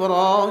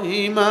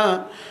إبراهيم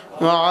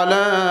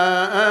وعلى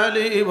آل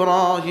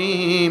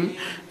إبراهيم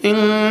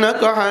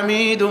إنك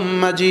حميد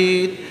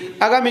مجيد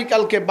আগামী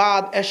কালকে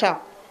বাদ এশা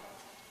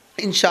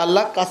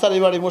ইনশাআল্লাহ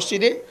কাছারিবাড়ি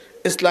মসজিদে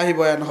ইসলাহি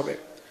বয়ান হবে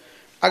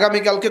আগামী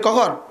কালকে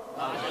কখন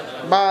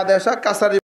বাদ এশা কাছারি